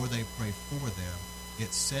them or they pray for them.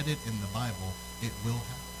 It said it in the Bible. It will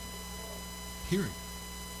happen. Period.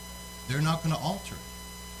 They're not going to alter it.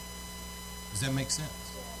 Does that make sense?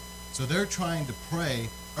 So they're trying to pray,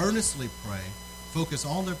 earnestly pray, focus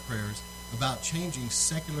all their prayers about changing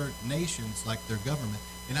secular nations like their government.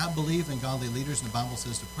 And I believe in godly leaders, and the Bible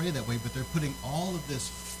says to pray that way, but they're putting all of this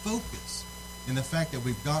focus in the fact that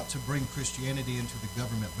we've got to bring Christianity into the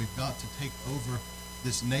government. We've got to take over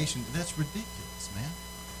this nation. That's ridiculous, man.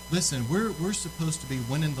 Listen, we're supposed to be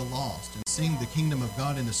winning the lost and seeing the kingdom of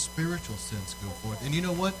God in a spiritual sense go forth. And you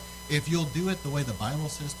know what? If you'll do it the way the Bible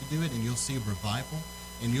says to do it, and you'll see revival,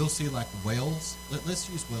 and you'll see like Wales. Let's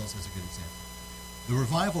use Wales as a good example. The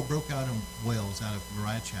revival broke out in Wales out of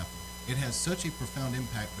Moriah Chapel. It has such a profound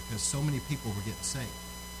impact because so many people were getting saved.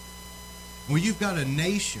 When you've got a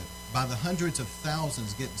nation by the hundreds of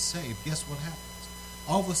thousands getting saved, guess what happens?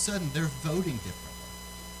 All of a sudden, they're voting differently.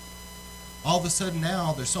 All of a sudden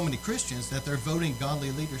now, there's so many Christians that they're voting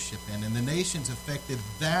godly leadership in, and the nation's affected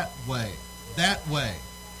that way. That way.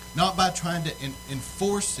 Not by trying to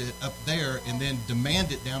enforce it up there and then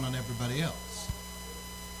demand it down on everybody else.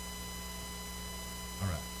 All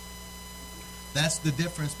right. That's the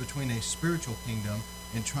difference between a spiritual kingdom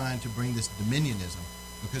and trying to bring this dominionism,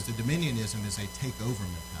 because the dominionism is a takeover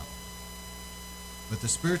mentality. But the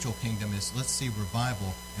spiritual kingdom is, let's see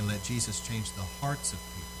revival and let Jesus change the hearts of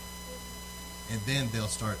people. And then they'll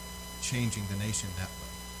start changing the nation that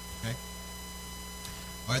way. Okay?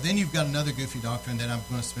 All right, then you've got another goofy doctrine that I'm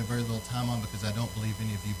going to spend very little time on because I don't believe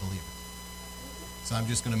any of you believe it. So I'm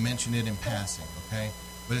just going to mention it in passing, okay?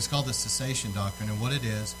 But it's called the cessation doctrine, and what it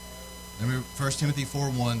is, remember 1 Timothy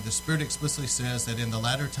 4:1, the Spirit explicitly says that in the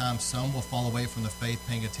latter times some will fall away from the faith,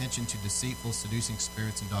 paying attention to deceitful, seducing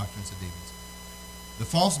spirits and doctrines of demons. The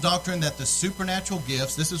false doctrine that the supernatural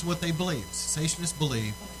gifts, this is what they believe, cessationists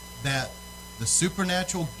believe, that the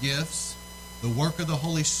supernatural gifts, the work of the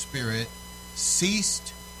Holy Spirit,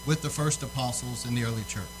 ceased with the first apostles in the early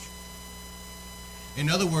church. In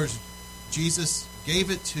other words, Jesus gave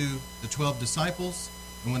it to the 12 disciples,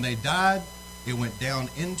 and when they died, it went down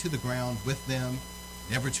into the ground with them,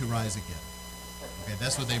 never to rise again. Okay,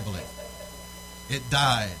 that's what they believe. It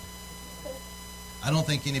died. I don't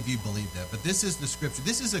think any of you believe that, but this is the scripture.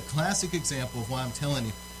 This is a classic example of why I'm telling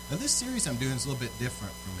you. Now, this series I'm doing is a little bit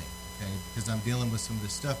different for me, okay, because I'm dealing with some of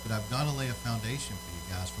this stuff, but I've got to lay a foundation for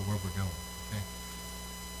you guys for where we're going, okay?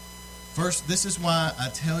 First, this is why I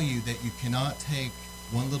tell you that you cannot take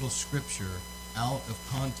one little scripture out of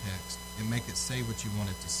context and make it say what you want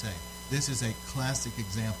it to say. This is a classic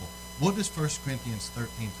example. What does 1 Corinthians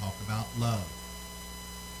 13 talk about? Love.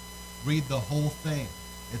 Read the whole thing.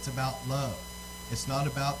 It's about love. It's not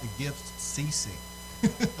about the gifts ceasing.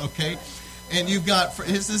 Okay? And you've got,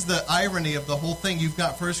 this is the irony of the whole thing, you've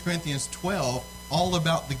got 1 Corinthians 12 all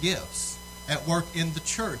about the gifts at work in the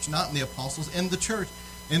church, not in the apostles, in the church.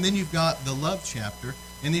 And then you've got the love chapter,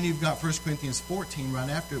 and then you've got 1 Corinthians 14 right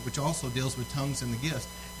after it, which also deals with tongues and the gifts.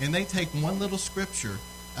 And they take one little scripture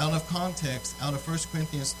out of context, out of 1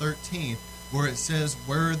 Corinthians 13, where it says,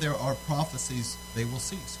 where there are prophecies, they will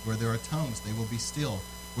cease. Where there are tongues, they will be still.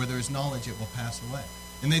 Where there is knowledge, it will pass away.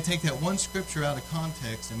 And they take that one scripture out of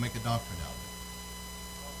context and make a doctrine out of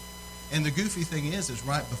it. And the goofy thing is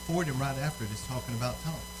right before it and right after it is talking about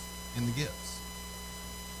tongues and the gifts.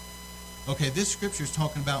 Okay, this scripture is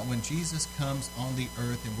talking about when Jesus comes on the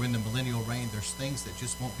earth and we're in the millennial reign, there's things that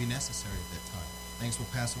just won't be necessary at that time. Things will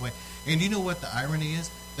pass away. And you know what the irony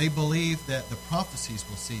is? They believe that the prophecies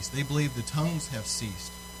will cease. They believe the tongues have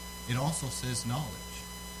ceased. It also says knowledge.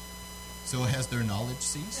 So has their knowledge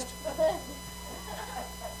ceased?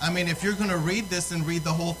 I mean, if you're going to read this, then read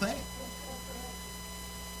the whole thing.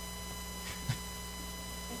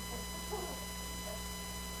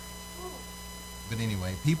 But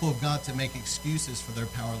anyway, people have got to make excuses for their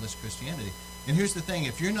powerless Christianity. And here's the thing.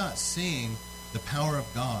 If you're not seeing the power of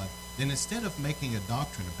God, then instead of making a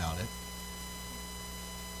doctrine about it,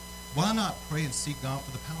 why not pray and seek God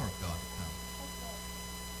for the power of God to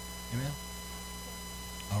come? Amen?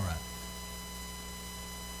 All right.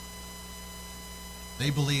 They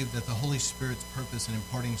believe that the Holy Spirit's purpose in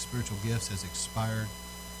imparting spiritual gifts has expired,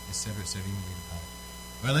 etc., etc. You can read about it.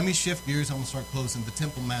 All right, let me shift gears. I'm going to start closing. The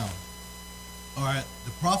Temple Mount. All right,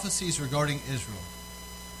 the prophecies regarding Israel.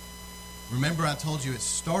 Remember, I told you it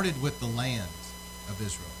started with the land of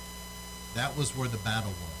Israel. That was where the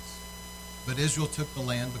battle was. But Israel took the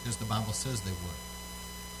land because the Bible says they would.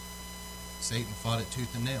 Satan fought it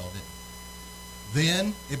tooth and nail, didn't he?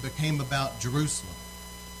 Then it became about Jerusalem.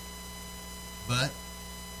 But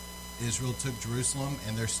Israel took Jerusalem,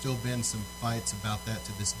 and there's still been some fights about that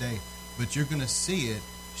to this day. But you're going to see it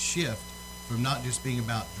shift from not just being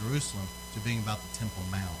about Jerusalem to being about the Temple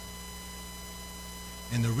Mount.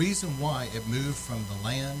 And the reason why it moved from the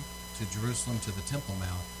land to Jerusalem to the Temple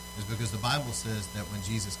Mount is because the Bible says that when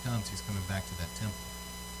Jesus comes, he's coming back to that temple.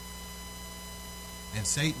 And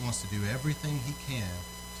Satan wants to do everything he can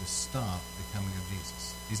to stop the coming of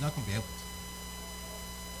Jesus. He's not going to be able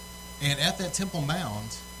to. And at that Temple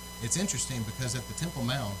Mount, it's interesting because at the Temple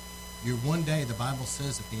Mount, one day the Bible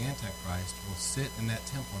says that the Antichrist will sit in that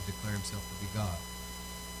temple and declare himself to be God.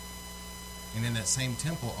 And in that same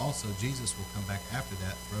temple also, Jesus will come back after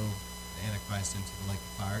that, throw the Antichrist into the lake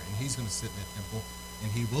of fire, and he's going to sit in that temple,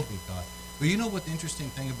 and he will be God. But you know what the interesting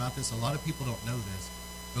thing about this? A lot of people don't know this,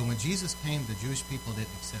 but when Jesus came, the Jewish people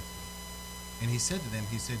didn't accept him. And he said to them,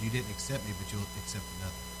 he said, you didn't accept me, but you'll accept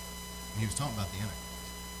another. And he was talking about the Antichrist.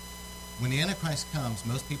 When the Antichrist comes,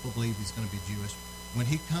 most people believe he's going to be Jewish. When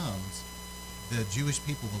he comes, the Jewish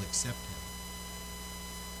people will accept him.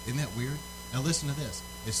 Isn't that weird? Now listen to this.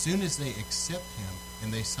 As soon as they accept him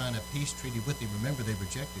and they sign a peace treaty with him, remember they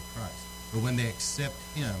rejected Christ. But when they accept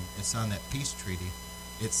him and sign that peace treaty,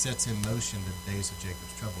 it sets in motion the days of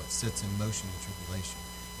Jacob's trouble. It sets in motion the tribulation.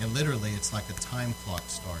 And literally, it's like a time clock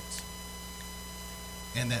starts.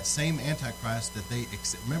 And that same Antichrist that they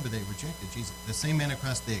accept, remember they rejected Jesus. The same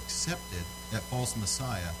Antichrist they accepted, that false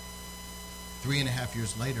Messiah, 3.5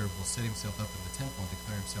 years later will set himself up in the temple and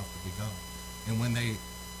declare himself to be God. And when they,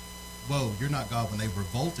 whoa, you're not God, when they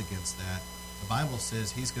revolt against that, the Bible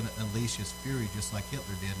says he's going to unleash his fury just like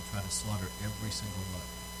Hitler did and try to slaughter every single one.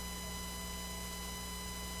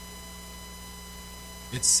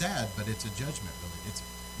 It's sad, but it's a judgment, really. It's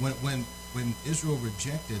when Israel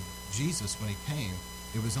rejected Jesus when he came,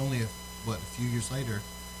 it was only a few years later,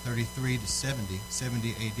 33 to 70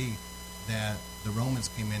 AD, that the Romans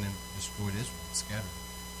came in and destroyed Israel and scattered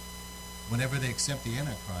it. Whenever they accept the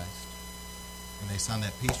Antichrist and they sign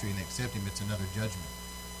that peace treaty and accept him, it's another judgment.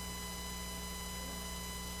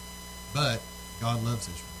 But God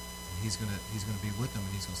loves Israel, and he's going to be with them,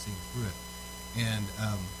 and he's going to see them through it. And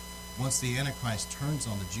once the Antichrist turns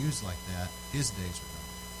on the Jews like that, his days are done.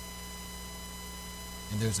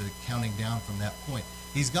 And there's a counting down from that point.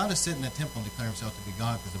 He's got to sit in that temple and declare himself to be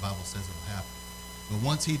God because the Bible says it will happen. But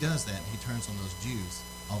once he does that and he turns on those Jews,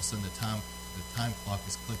 all of a sudden the time clock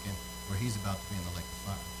is clicking where he's about to be in the lake of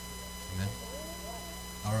fire. Amen?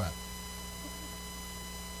 All right.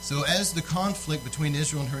 So as the conflict between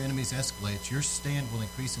Israel and her enemies escalates, your stand will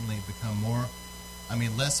increasingly become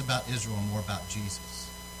less about Israel and more about Jesus.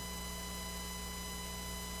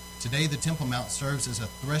 Today, the Temple Mount serves as a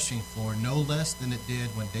threshing floor no less than it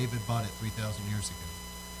did when David bought it 3,000 years ago.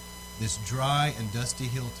 This dry and dusty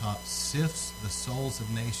hilltop sifts the souls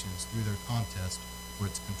of nations through their contest for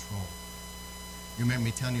its control. You remember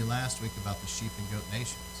me telling you last week about the sheep and goat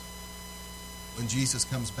nations. When Jesus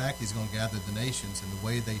comes back, he's going to gather the nations, and the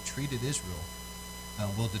way they treated Israel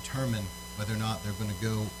will determine whether or not they're going to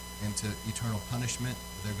go into eternal punishment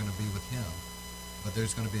or they're going to be with him. But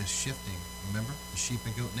there's going to be a shifting, remember? The sheep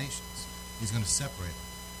and goat nations. He's going to separate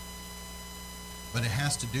them. But it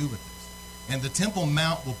has to do with this. And the Temple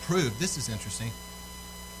Mount will prove, this is interesting,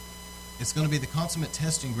 it's going to be the consummate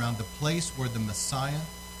testing ground, the place where the Messiah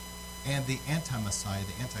and the anti-Messiah,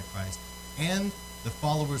 the Antichrist, and the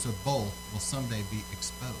followers of both will someday be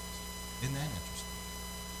exposed. Isn't that interesting?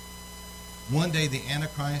 One day the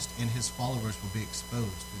Antichrist and his followers will be exposed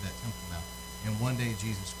through that Temple Mount. And one day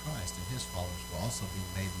Jesus Christ and his followers will also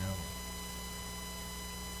be made known.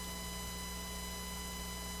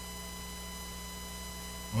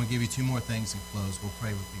 I want to give you two more things and close. We'll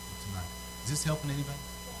pray with people tonight. Is this helping anybody?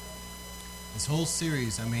 This whole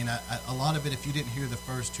series, I mean, a lot of it, if you didn't hear the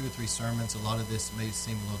first 2 or 3 sermons, a lot of this may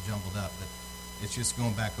seem a little jumbled up, but it's just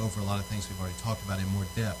going back over a lot of things we've already talked about in more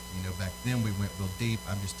depth. You know, back then we went real deep.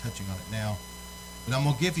 I'm just touching on it now. But I'm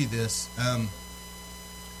going to give you this.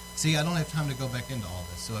 See, I don't have time to go back into all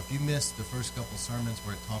this. So if you missed the first couple sermons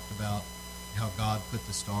where it talked about how God put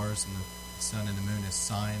the stars and the sun and the moon as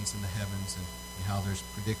signs in the heavens and how there's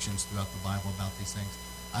predictions throughout the Bible about these things,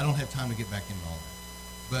 I don't have time to get back into all that.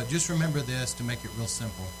 But just remember this to make it real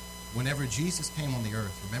simple. Whenever Jesus came on the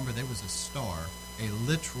earth, remember there was a star, a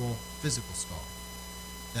literal physical star,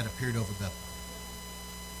 that appeared over Bethlehem.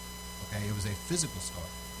 Okay, it was a physical star.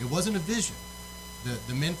 It wasn't a vision.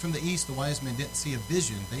 The men from the east, the wise men, didn't see a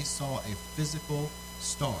vision. They saw a physical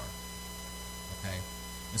star. Okay?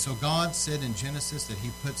 And so God said in Genesis that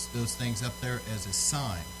he puts those things up there as a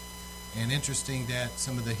sign. And interesting that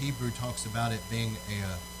some of the Hebrew talks about it being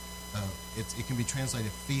it can be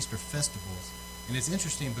translated feast or festivals. And it's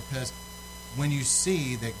interesting because when you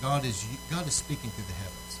see that God is speaking through the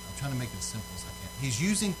heavens. I'm trying to make it as simple as I can. He's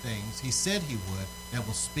using things he said he would that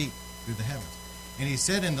will speak through the heavens. And he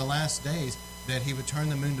said in the last days that he would turn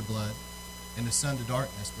the moon to blood and the sun to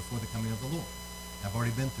darkness before the coming of the Lord. I've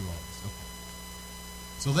already been through all this. Okay.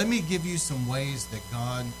 So let me give you some ways that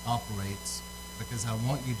God operates, because I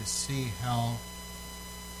want you to see how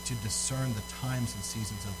to discern the times and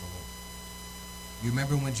seasons of the Lord. You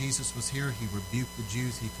remember when Jesus was here, he rebuked the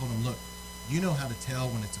Jews. He told them, look, you know how to tell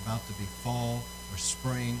when it's about to be fall or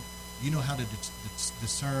spring. You know how to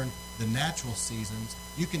discern the natural seasons.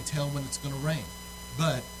 You can tell when it's going to rain.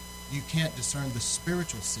 But you can't discern the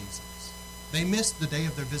spiritual seasons. They missed the day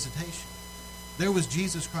of their visitation. There was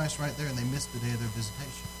Jesus Christ right there, and they missed the day of their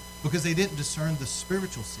visitation because they didn't discern the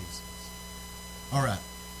spiritual seasons. All right.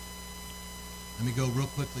 Let me go real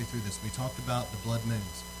quickly through this. We talked about the blood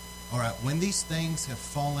moons. All right. When these things have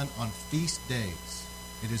fallen on feast days,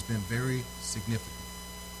 it has been very significant.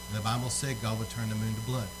 The Bible said God would turn the moon to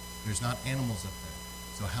blood. There's not animals up there.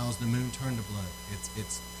 So how's the moon turned to blood?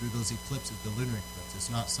 It's through those eclipses, the lunar eclipse.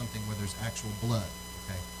 It's not something where there's actual blood.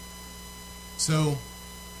 Okay. So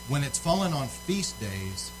when it's fallen on feast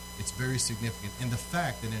days, it's very significant. And the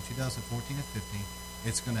fact that in 2014 and 15,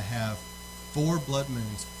 it's going to have 4 blood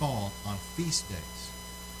moons fall on feast days.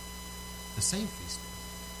 The same feast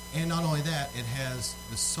days. And not only that, it has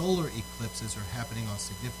the solar eclipses are happening on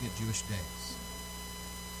significant Jewish days.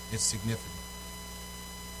 It's significant.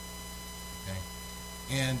 Okay.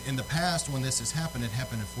 And in the past, when this has happened, it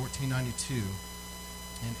happened in 1492.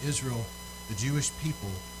 In Israel, the Jewish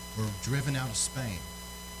people were driven out of Spain.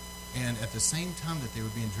 And at the same time that they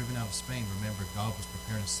were being driven out of Spain, remember, God was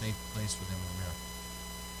preparing a safe place for them in America.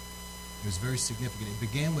 It was very significant. It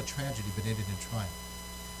began with tragedy, but ended in triumph.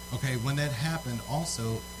 Okay, when that happened,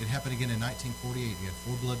 also, it happened again in 1948. You had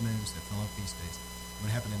 4 blood moons that fell on feast days.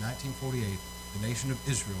 When it happened in 1948, the nation of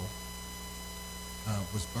Israel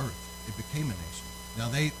was birthed. It became a nation. Now,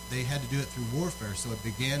 they had to do it through warfare, so it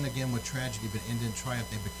began again with tragedy, but ended in triumph.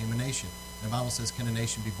 They became a nation. The Bible says, can a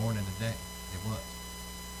nation be born in a day? It was.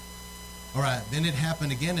 All right, then it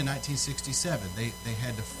happened again in 1967. They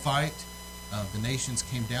had to fight. The nations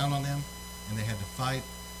came down on them, and they had to fight,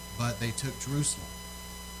 but they took Jerusalem.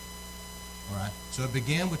 All right, so it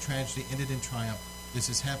began with tragedy, ended in triumph. This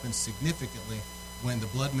has happened significantly when the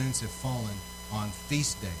blood moons have fallen on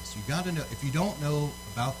feast days. You got to know, if you don't know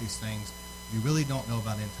about these things, you really don't know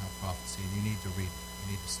about end-time prophecy, and you need to read it.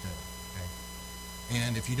 You need to study, okay?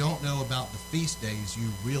 And if you don't know about the feast days, you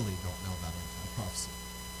really don't know about end-time prophecy.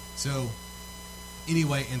 So,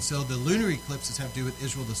 anyway, and so the lunar eclipses have to do with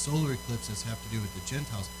Israel. The solar eclipses have to do with the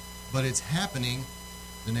Gentiles. but it's happening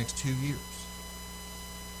the next 2 years.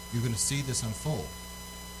 You're going to see this unfold.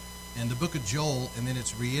 And the book of Joel, and then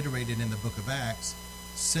it's reiterated in the book of Acts,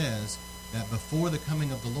 says that before the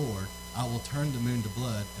coming of the Lord, I will turn the moon to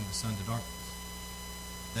blood and the sun to darkness.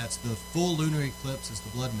 That's the full lunar eclipse is the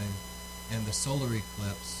blood moon, and the solar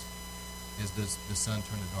eclipse is the sun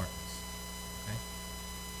turned to darkness. Okay?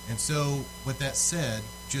 And so, with that said,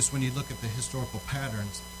 just when you look at the historical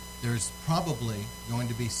patterns, there's probably going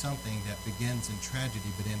to be something that begins in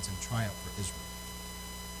tragedy but ends in triumph for Israel.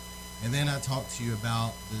 And then I talked to you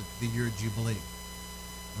about the year of Jubilee.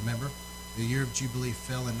 Remember? The year of Jubilee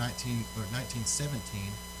fell in 1917,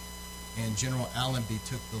 and General Allenby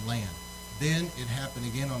took the land. Then it happened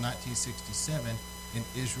again on 1967, and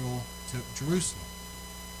Israel took Jerusalem.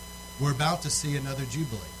 We're about to see another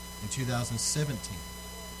Jubilee in 2017.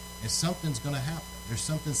 And something's going to happen. There's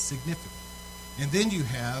something significant. And then you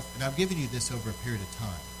have, and I've given you this over a period of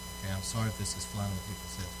time. Okay, I'm sorry if this is flying on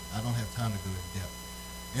people's heads, but I don't have time to go in depth.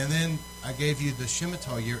 And then I gave you the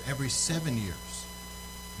Shemitah year every 7 years.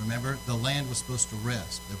 Remember, the land was supposed to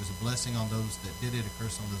rest. There was a blessing on those that did it, a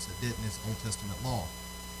curse on those that didn't. It's Old Testament law.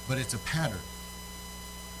 But it's a pattern.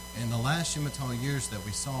 And the last Shemitah years that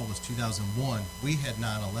we saw was 2001. We had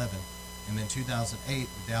 9/11. And then 2008,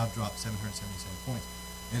 the Dow dropped 777 points.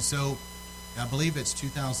 And so I believe it's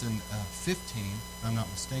 2015, if I'm not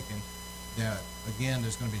mistaken, that, again,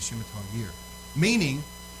 there's going to be a Shemitah year. Meaning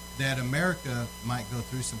that America might go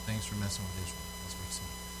through some things for messing with Israel, as we've seen.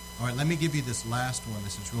 All right, let me give you this last one.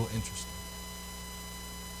 This is real interesting.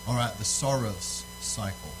 All right, the Saros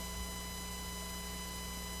cycle.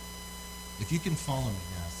 If you can follow me,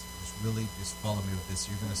 guys, just follow me with this.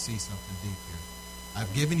 You're going to see something deep here.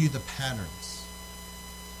 I've given you the patterns.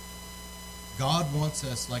 God wants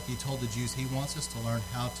us, like he told the Jews, he wants us to learn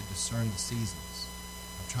how to discern the seasons.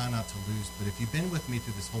 I'm trying not to lose, but if you've been with me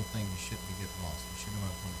through this whole thing, you shouldn't be getting lost. You should know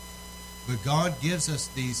what I'm talking about. But God gives us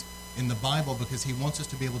these in the Bible because he wants us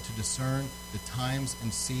to be able to discern the times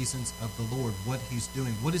and seasons of the Lord, what he's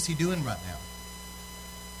doing. What is he doing right now?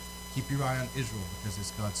 Keep your eye on Israel because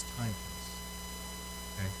it's God's timepiece.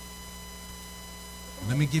 Okay?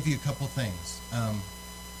 Let me give you a couple things.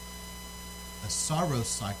 A Saros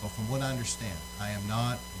cycle, from what I understand, I am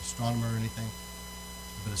not an astronomer or anything,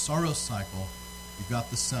 but a Saros cycle, you've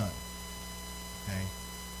got the sun. Okay?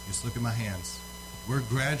 Just look at my hands. We're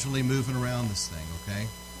gradually moving around this thing, okay?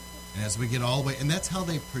 And as we get all the way, and that's how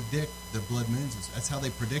they predict the blood moons. That's how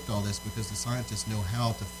they predict all this because the scientists know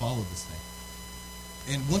how to follow this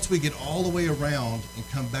thing. And once we get all the way around and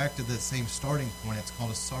come back to that same starting point, it's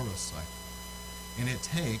called a Saros cycle. And it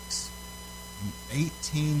takes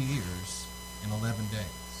 18 years and 11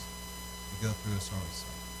 days to go through a Saros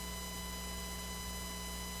cycle.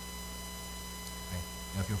 Okay.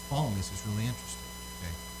 Now, if you'll follow me, this is really interesting.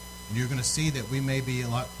 Okay. And you're going to see that we may be a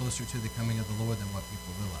lot closer to the coming of the Lord than what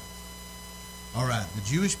people realize. All right, the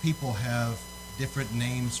Jewish people have different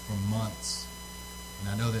names for months. And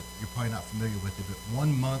I know that you're probably not familiar with it, but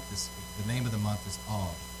one month is, the name of the month is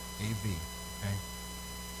Av, A-V, okay?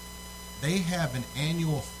 They have an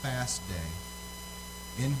annual fast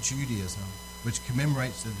day in Judaism which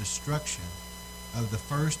commemorates the destruction of the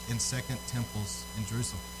first and second temples in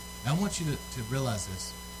Jerusalem. Now, I want you to realize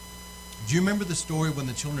this. Do you remember the story when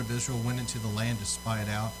the children of Israel went into the land to spy it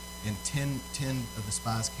out, and 10 of the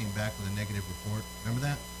spies came back with a negative report? Remember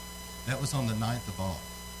that? That was on the 9th of Av.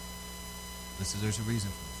 There's a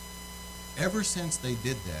reason for this. Ever since they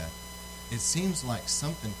did that, it seems like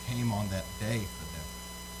something came on that day for them.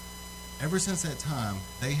 Ever since that time,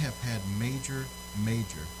 they have had major,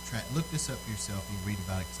 look this up for yourself and you read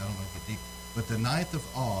about it because I don't want to get deep. But the 9th of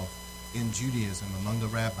Av in Judaism, among the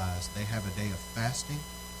rabbis, they have a day of fasting,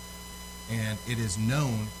 and it is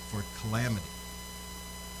known for calamity.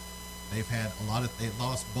 They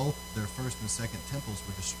lost both their first and second temples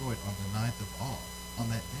were destroyed on the 9th of Av, on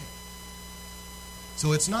that day.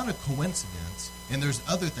 So it's not a coincidence, and there's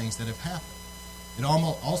other things that have happened. It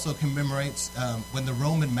also commemorates when the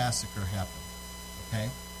Roman massacre happened, okay?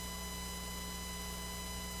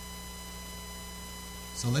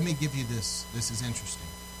 So let me give you this. This is interesting.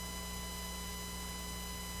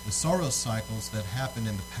 The Saros cycles that happened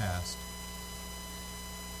in the past,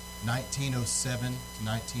 1907 to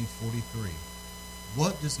 1943.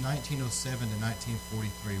 What does 1907 to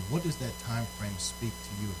 1943, what does that time frame speak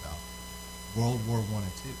to you about? World War I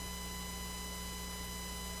and II.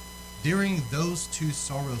 During those two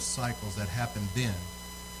Saros cycles that happened then,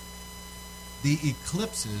 the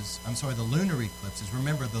lunar eclipses,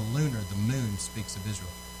 remember the moon speaks of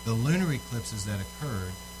Israel. The lunar eclipses that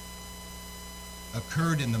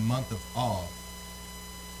occurred in the month of Av,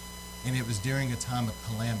 and it was during a time of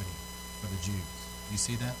calamity. for the Jews. Do you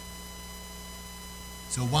see that?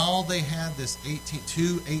 So while they had this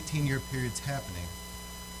 18-year periods happening,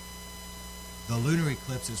 the lunar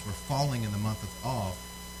eclipses were falling in the month of Av,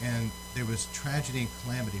 and there was tragedy and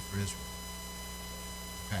calamity for Israel.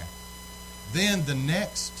 Okay. Then the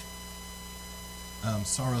next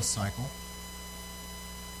sorrow cycle,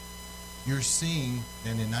 you're seeing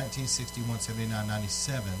that in 1961, 79,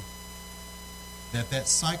 97, that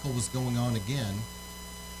cycle was going on again,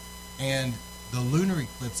 and the lunar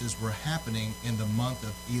eclipses were happening in the month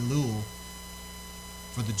of Elul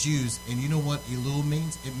for the Jews. And you know what Elul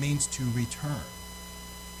means? It means to return.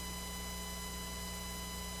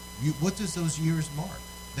 What does those years mark?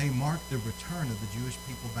 They mark the return of the Jewish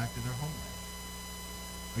people back to their homeland.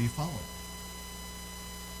 Are you following?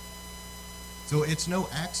 So it's no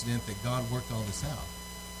accident that God worked all this out.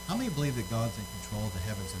 How many believe that God's in control of the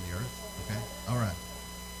heavens and the earth? Okay? All right.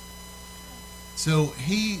 So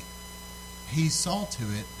he saw to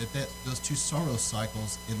it that those two sorrow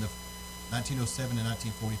cycles in the 1907 and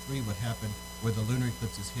 1943 would happen where the lunar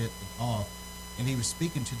eclipses hit and off, and he was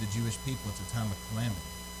speaking to the Jewish people at the time of calamity.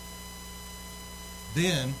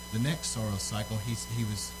 Then, the next sorrow cycle, he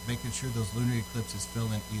was making sure those lunar eclipses fell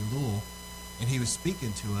in Elul, and he was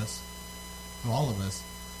speaking to us, to all of us,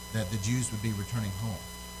 that the Jews would be returning home.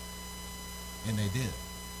 And they did,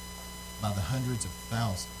 by the hundreds of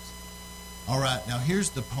thousands. All right, now here's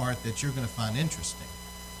the part that you're going to find interesting.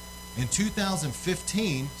 In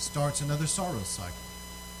 2015 starts another sorrow cycle.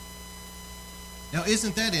 Now,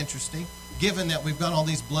 isn't that interesting? Given that we've got all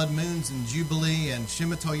these blood moons and Jubilee and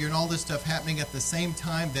Shemitah year and all this stuff happening at the same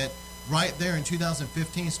time, that right there in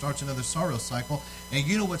 2015 starts another sorrow cycle. And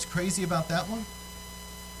you know what's crazy about that one?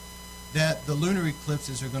 That the lunar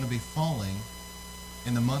eclipses are going to be falling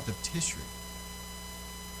in the month of Tishri.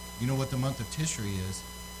 You know what the month of Tishri is?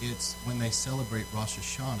 It's when they celebrate Rosh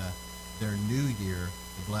Hashanah, their new year,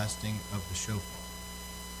 the blasting of the shofar.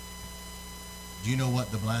 Do you know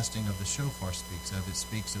what the blasting of the shofar speaks of? It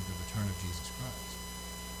speaks of the return of Jesus Christ.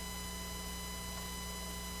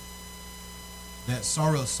 That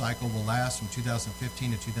sorrow cycle will last from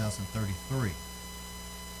 2015 to 2033.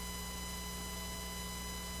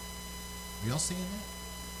 Are y'all seeing that?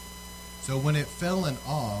 So when it fell in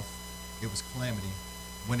Av, it was calamity.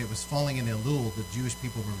 When it was falling in Elul, the Jewish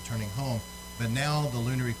people were returning home. But now the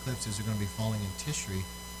lunar eclipses are going to be falling in Tishri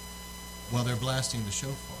while they're blasting the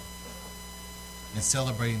shofar and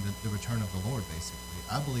celebrating the return of the Lord, basically.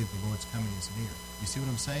 I believe the Lord's coming is near. You see what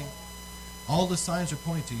I'm saying? All the signs are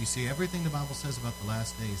pointing to. You see everything the Bible says about the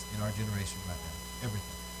last days in our generation right now.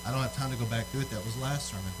 Everything. I don't have time to go back through it. That was last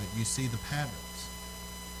sermon. But you see the patterns.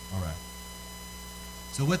 All right.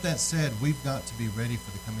 So with that said, we've got to be ready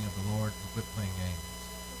for the coming of the Lord and quit playing games.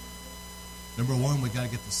 Number one, we've got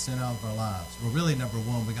to get the sin out of our lives. Well, really, number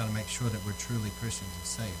one, we've got to make sure that we're truly Christians and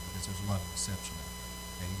saved, because there's a lot of deception out there.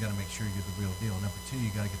 Okay? You've got to make sure you're the real deal. Number two,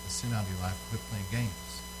 you've got to get the sin out of your life and quit playing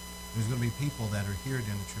games. There's going to be people that are here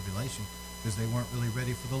during the tribulation because they weren't really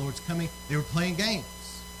ready for the Lord's coming. They were playing games.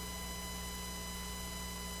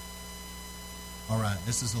 All right,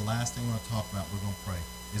 this is the last thing we're going to talk about. We're going to pray,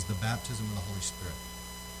 is the baptism of the Holy Spirit.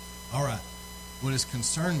 All right, what has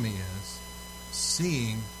concerned me is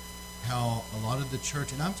seeing how a lot of the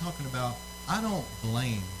church, and I'm talking about, I don't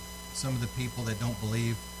blame some of the people that don't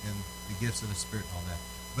believe in the gifts of the Spirit and all that,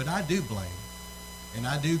 but I do blame, and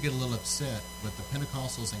I do get a little upset with the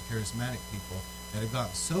Pentecostals and charismatic people that have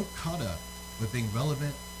gotten so caught up with being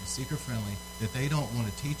relevant and seeker-friendly that they don't want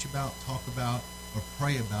to teach about, talk about, or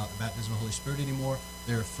pray about the baptism of the Holy Spirit anymore.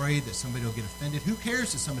 They're afraid that somebody will get offended. Who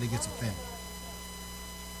cares if somebody gets offended?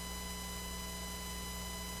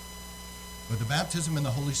 But the baptism in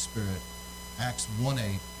the Holy Spirit, Acts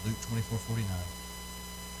 1:8, Luke 24:49,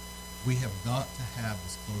 we have got to have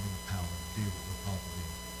this clothing of power to do what we're called to do.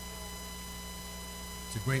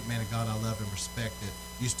 It's a great man of God I love and respect that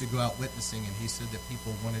used to go out witnessing, and he said that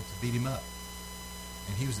people wanted to beat him up.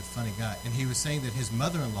 And he was a funny guy. And he was saying that his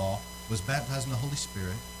mother-in-law was baptized in the Holy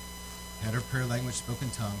Spirit, had her prayer language, spoken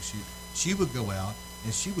tongues. She would go out,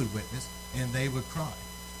 and she would witness, and they would cry.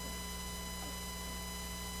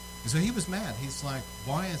 And so he was mad. He's like,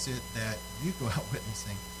 why is it that you go out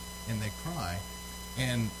witnessing and they cry,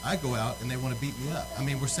 and I go out and they want to beat me up? I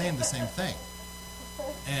mean, we're saying the same thing.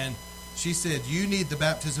 And she said, you need the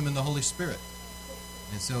baptism in the Holy Spirit.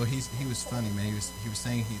 And so he was funny, man. He was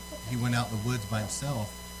saying he went out in the woods by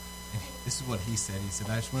himself. And this is what he said. He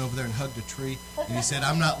said, I just went over there and hugged a tree. And he said,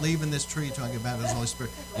 I'm not leaving this tree until I get baptized in the Holy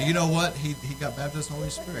Spirit. And you know what? He got baptized in the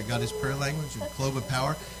Holy Spirit. Got his prayer language and clove of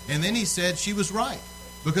power. And then he said she was right.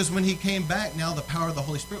 Because when he came back, now the power of the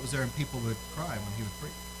Holy Spirit was there, and people would cry when he would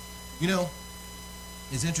preach. You know,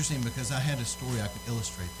 It's interesting because I had a story I could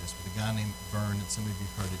illustrate this with a guy named Vern, and some of you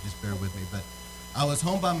have heard it, just bear with me. But I was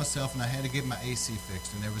home by myself, and I had to get my AC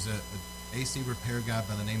fixed, and there was a AC repair guy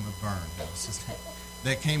by the name of Vern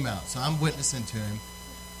that came out. So I'm witnessing to him,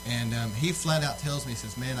 and he flat out tells me, he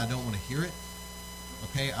says, man, I don't want to hear it.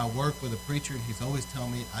 Okay, I work with a preacher, and he's always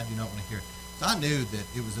telling me I do not want to hear it. So I knew that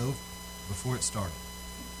it was over before it started.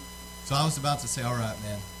 So I was about to say, all right,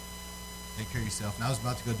 man, take care of yourself. And I was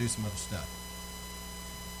about to go do some other stuff.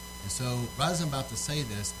 And so, right as I'm about to say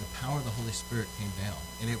this, the power of the Holy Spirit came down.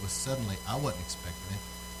 And it was suddenly, I wasn't expecting it.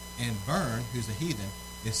 And Vern, who's a heathen,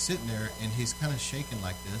 is sitting there, and he's kind of shaking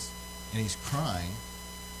like this, and he's crying,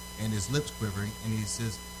 and his lips quivering, and he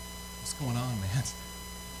says, what's going on, man?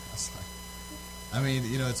 I was like, I mean,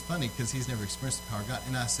 you know, it's funny because he's never experienced the power of God.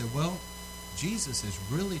 And I said, well, Jesus is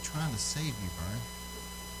really trying to save you, Vern.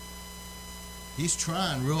 He's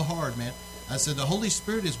trying real hard, man. I said, the Holy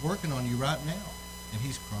Spirit is working on you right now. And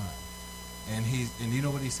he's crying. And you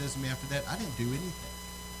know what he says to me after that? I didn't do anything.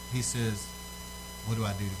 He says, what do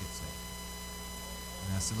I do to get saved?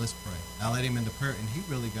 And I said, let's pray. I led him into prayer, and he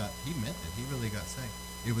meant it. He really got saved.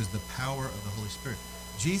 It was the power of the Holy Spirit.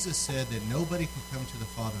 Jesus said that nobody can come to the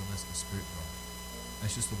Father unless the Spirit draws.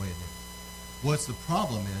 That's just the way it is. What's the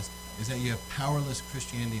problem is that you have powerless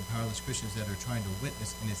Christianity and powerless Christians that are trying to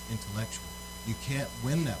witness, and it's intellectual. You can't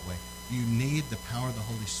win that way. You need the power of the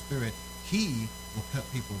Holy Spirit. He will cut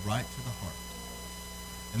people right to the heart.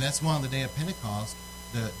 And that's why on the day of Pentecost,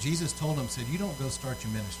 Jesus told them, said, you don't go start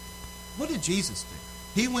your ministry. What did Jesus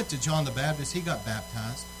do? He went to John the Baptist. He got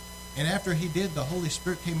baptized. And after he did, the Holy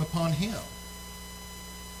Spirit came upon him.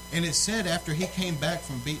 And it said after he came back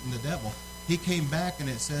from beating the devil, he came back, and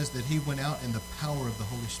it says that he went out in the power of the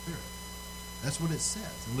Holy Spirit. That's what it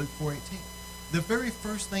says in Luke 4:18. The very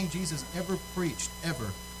first thing Jesus ever preached,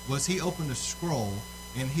 was he opened a scroll,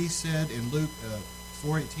 and he said in Luke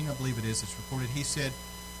 4:18, I believe it is, it's recorded, he said,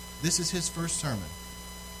 this is his first sermon.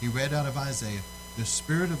 He read out of Isaiah, the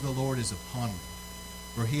Spirit of the Lord is upon me,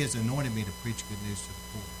 for he has anointed me to preach good news to the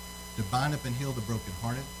poor, to bind up and heal the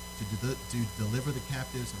brokenhearted, to deliver the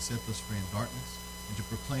captives and set those free in darkness, and to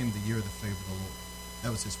proclaim the year of the favor of the Lord.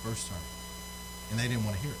 That was his first sermon. And they didn't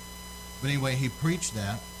want to hear it. But anyway, he preached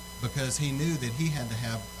that because he knew that he had to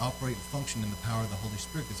operate and function in the power of the Holy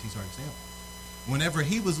Spirit because he's our example. Whenever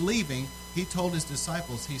he was leaving, he told his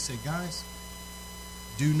disciples, he said, guys,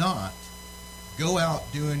 do not go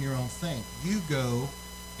out doing your own thing. You go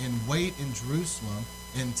and wait in Jerusalem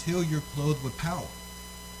until you're clothed with power.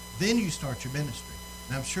 Then you start your ministry.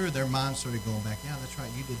 And I'm sure their minds started going back, yeah, that's right,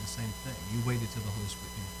 you did the same thing. You waited till the Holy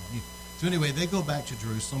Spirit came upon you. So anyway, they go back to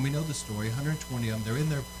Jerusalem. We know the story, 120 of them. They're in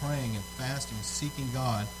there praying and fasting, seeking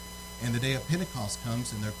God. And the day of Pentecost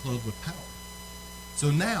comes, and they're clothed with power. So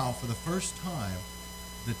now, for the first time,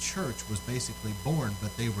 the church was basically born,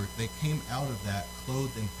 but they came out of that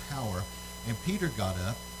clothed in power. And Peter got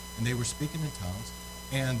up, and they were speaking in tongues,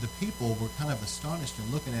 and the people were kind of astonished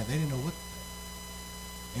and looking at it. They didn't know what to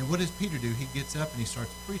think. And what does Peter do? He gets up and he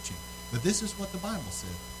starts preaching. But this is what the Bible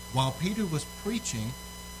said. While Peter was preaching,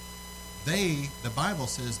 the Bible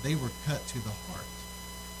says they were cut to the heart.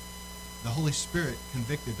 The Holy Spirit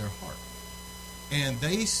convicted their heart. And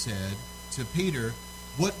they said to Peter,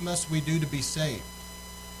 what must we do to be saved?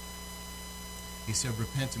 He said,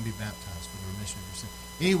 repent and be baptized for the remission of your sins.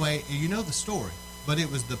 Anyway, you know the story. But it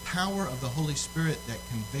was the power of the Holy Spirit that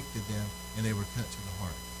convicted them, and they were cut to the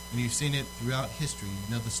heart. And you've seen it throughout history.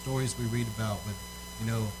 You know the stories we read about with,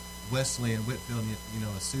 Wesley and Whitefield,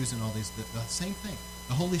 and, Susan, all these. The same thing.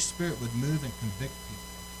 The Holy Spirit would move and convict people.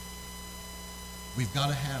 We've got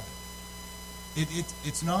to have it.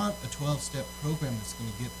 It's not a 12-step program that's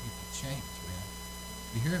going to get people changed, man.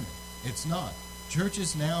 You hear me? It's not.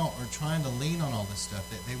 Churches now are trying to lean on all this stuff.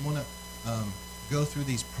 They want to go through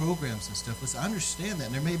these programs and stuff. Listen, I understand that,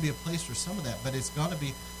 and there may be a place for some of that, but it's got to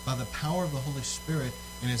be by the power of the Holy Spirit,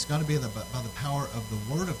 and it's got to be by the power of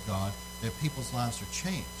the Word of God that people's lives are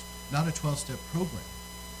changed, not a 12-step program.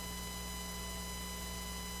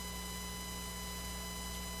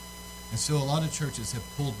 And so a lot of churches have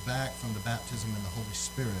pulled back from the baptism in the Holy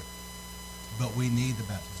Spirit, but we need the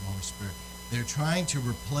baptism of the Holy Spirit. They're trying to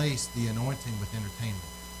replace the anointing with entertainment.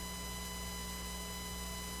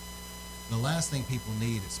 The last thing people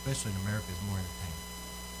need, especially in America, is more entertainment.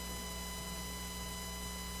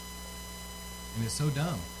 And it's so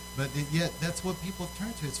dumb. But yet, that's what people have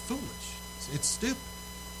turned to. It's foolish. It's stupid.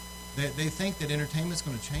 They think that entertainment is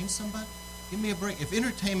going to change somebody. Give me a break. If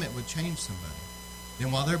entertainment would change somebody, then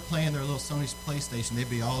while they're playing their little Sony's PlayStation, they'd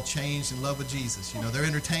be all changed in love with Jesus. They're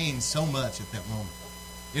entertained so much at that moment.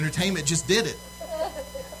 Entertainment just did it.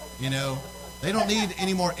 They don't need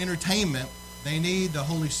any more entertainment. They need the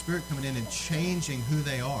Holy Spirit coming in and changing who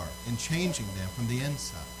they are and changing them from the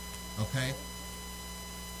inside. Okay?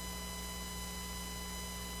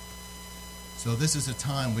 So this is a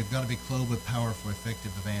time we've got to be clothed with power for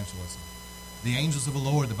effective evangelism. The angels of the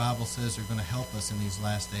Lord, the Bible says, are going to help us in these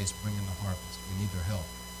last days bring in the harvest. We need their help.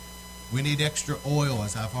 We need extra oil,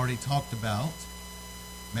 as I've already talked about.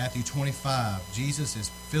 Matthew 25, Jesus is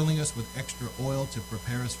filling us with extra oil to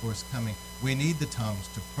prepare us for his coming. We need the tongues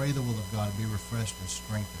to pray the will of God and be refreshed and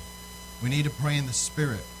strengthened. We need to pray in the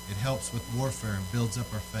Spirit. It helps with warfare and builds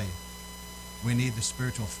up our faith. We need the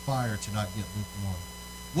spiritual fire to not get lukewarm.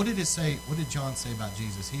 What did it say? What did John say about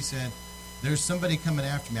Jesus? He said, there's somebody coming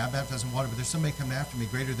after me. I baptize in water, but there's somebody coming after me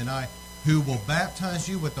greater than I, who will baptize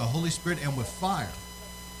you with the Holy Spirit and with fire.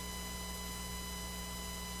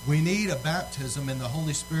 We need a baptism in the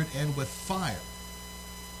Holy Spirit and with fire.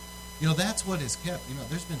 You know, that's what has kept,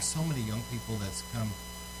 there's been so many young people that's come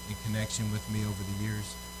in connection with me over the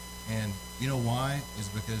years. And you know why? Is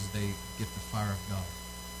because they get the fire of God.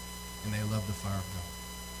 And they love the fire of God.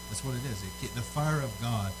 That's what it is. The fire of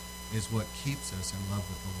God is what keeps us in love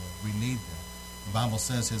with the Lord. We need that. The Bible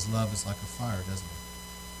says his love is like a fire, doesn't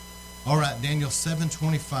it? All right, Daniel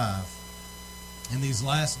 7:25. In these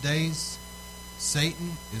last days,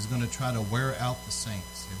 Satan is going to try to wear out the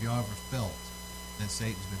saints. Have you ever felt that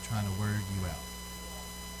Satan's been trying to wear you out?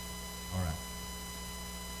 All right.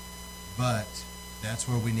 But that's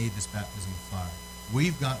where we need this baptism of fire.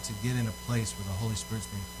 We've got to get in a place where the Holy Spirit's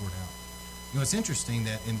being poured out. It's interesting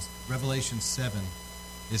that in Revelation 7,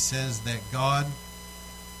 it says that God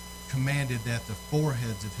commanded that the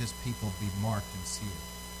foreheads of his people be marked and sealed.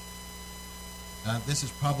 This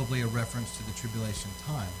is probably a reference to the tribulation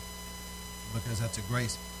time, because that's a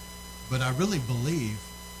grace. But I really believe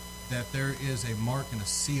that there is a mark and a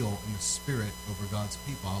seal in the Spirit over God's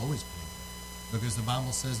people. I always believe that, because the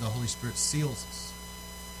Bible says the Holy Spirit seals us.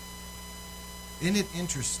 Isn't it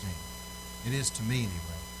interesting? It is to me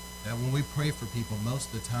anyway, that when we pray for people,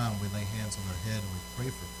 most of the time we lay hands on their head and we pray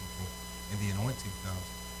for people and the anointing comes.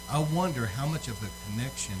 I wonder how much of a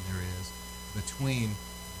connection there is between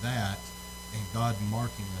that and God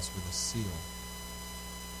marking us with a seal.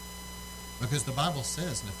 Because the Bible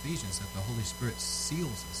says in Ephesians that the Holy Spirit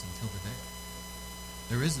seals us until the day.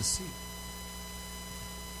 There is a seal.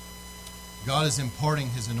 God is imparting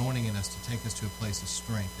his anointing in us to take us to a place of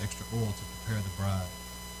strength, extra oil to prepare the bride.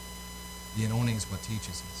 The anointing is what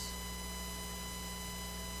teaches us.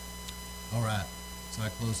 All right, so I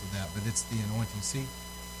close with that, but it's the anointing. See,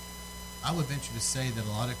 I would venture to say that a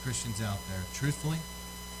lot of Christians out there, truthfully,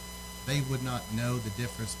 they would not know the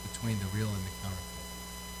difference between the real and the counterfeit,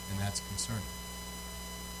 and that's concerning.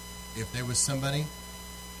 If there was somebody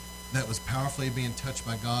that was powerfully being touched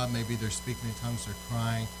by God, maybe they're speaking in tongues, they're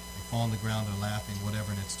crying, they fall on the ground, they're laughing,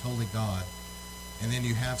 whatever, and it's totally God, and then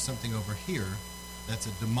you have something over here that's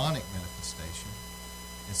a demonic manifestation,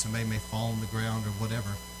 and somebody may fall on the ground or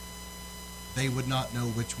whatever, they would not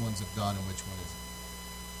know which one's of God and which one isn't.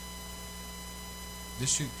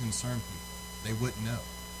 This should concern people. They wouldn't know.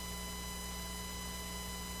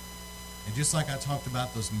 And just like I talked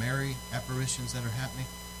about those Mary apparitions that are happening,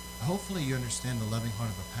 hopefully you understand the loving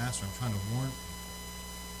heart of a pastor. I'm trying to warn people.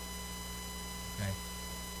 Okay?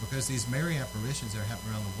 Because these Mary apparitions that are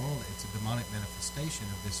happening around the world, it's a demonic manifestation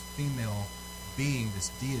of this female being,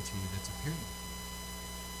 this deity that's appearing to you.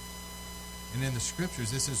 And in the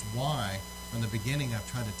scriptures, this is why, from the beginning, I've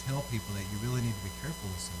tried to tell people that you really need to be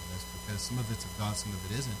careful with some of this, because some of it's of God, some of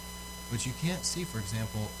it isn't. But you can't see, for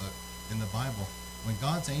example, in the Bible, when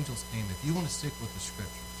God's angels came, if you want to stick with the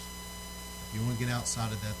scriptures, if you want to get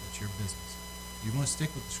outside of that, that's your business. If you want to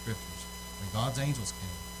stick with the scriptures, when God's angels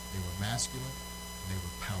came, they were masculine and they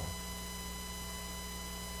were powerful.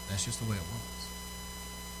 That's just the way it was.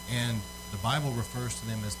 And the Bible refers to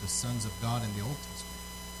them as the sons of God in the Old Testament.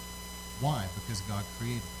 Why? Because God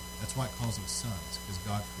created them. That's why it calls them sons, because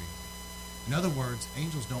God created them. In other words,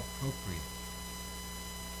 angels don't procreate.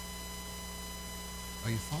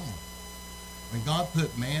 Are you following? When God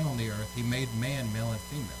put man on the earth, he made man male and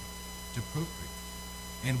female to procreate.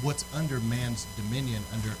 And what's under man's dominion,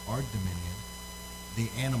 under our dominion, the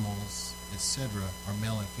animals, etc., are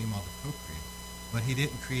male and female to procreate. But he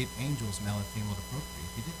didn't create angels male and female to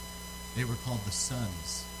procreate. He didn't. They were called the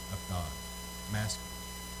sons of God, masculine.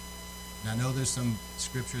 Now, I know there's some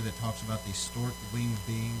scripture that talks about these stork-winged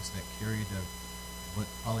beings that carried what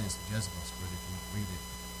probably is the Jezebel spirit, if you read it,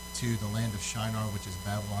 to the land of Shinar, which is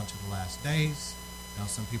Babylon, to the last days. Now,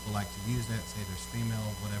 some people like to use that, say there's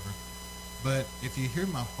female, whatever. But if you hear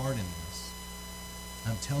my heart in this,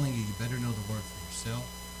 I'm telling you, you better know the word for yourself.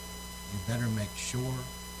 You better make sure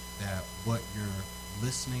that what you're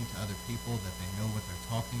listening to other people, that they know what they're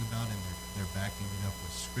talking about and they're backing it up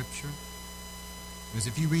with Scripture. Because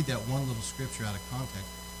if you read that one little scripture out of context,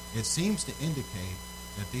 it seems to indicate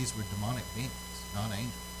that these were demonic beings, not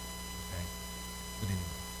angels. Okay? But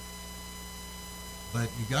anyway. But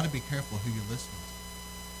you got to be careful who you're listening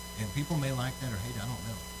to. And people may like that or hate it, I don't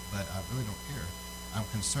know. But I really don't care. I'm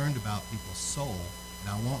concerned about people's soul, and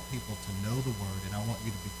I want people to know the Word, and I want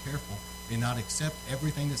you to be careful and not accept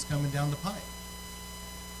everything that's coming down the pipe.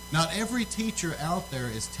 Not every teacher out there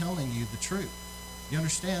is telling you the truth. You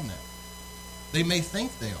understand that? They may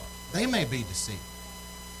think they are. They may be deceived.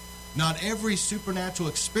 Not every supernatural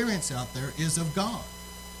experience out there is of God.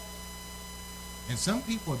 And some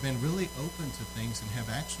people have been really open to things and have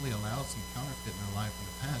actually allowed some counterfeit in their life in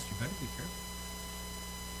the past. You better be careful.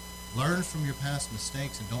 Learn from your past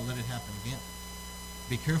mistakes and don't let it happen again.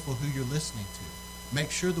 Be careful who you're listening to.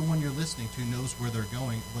 Make sure the one you're listening to knows where they're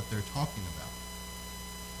going, what they're talking about.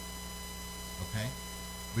 Okay?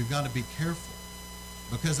 We've got to be careful.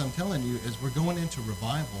 Because I'm telling you, as we're going into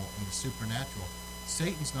revival and the supernatural,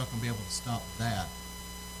 Satan's not going to be able to stop that,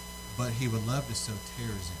 but he would love to sow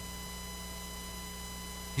tares in.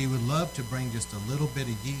 He would love to bring just a little bit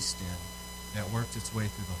of yeast in that works its way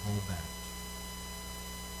through the whole batch.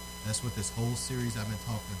 That's what this whole series I've been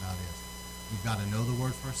talking about is. We've got to know the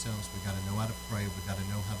Word for ourselves. We've got to know how to pray. We've got to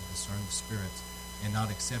know how to discern the spirits and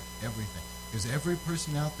not accept everything. Because every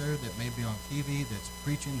person out there that may be on TV, that's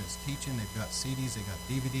preaching, that's teaching, they've got CDs, they've got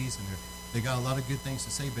DVDs, and they got a lot of good things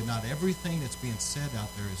to say, but not everything that's being said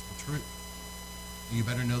out there is the truth. And you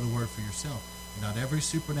better know the Word for yourself. Not every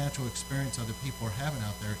supernatural experience other people are having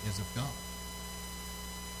out there is of God.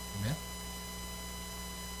 Amen?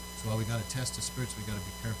 That's why we got to test the spirits. We got to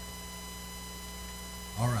be careful.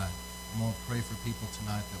 All right. I'm going to pray for people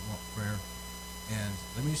tonight that want prayer. And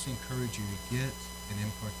let me just encourage you to get an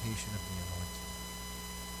impartation of the anointing.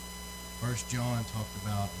 1 John talked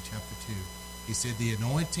about in chapter 2. He said, the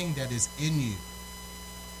anointing that is in you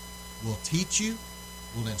will teach you,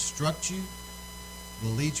 will instruct you,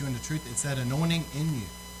 will lead you into truth. It's that anointing in you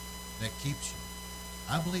that keeps you.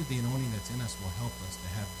 I believe the anointing that's in us will help us to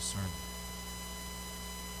have discernment.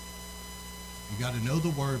 You got to know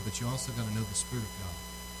the Word, but you also got to know the Spirit of God.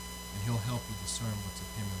 And He'll help you discern what's of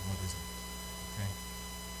Him and what isn't. Okay?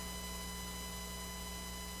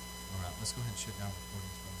 All right, let's go ahead and shut down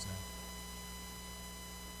recordings from Zach.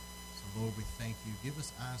 So, Lord, we thank you. Give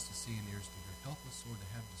us eyes to see and ears to hear. Help us, Lord, to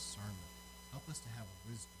have discernment. Help us to have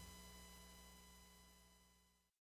wisdom.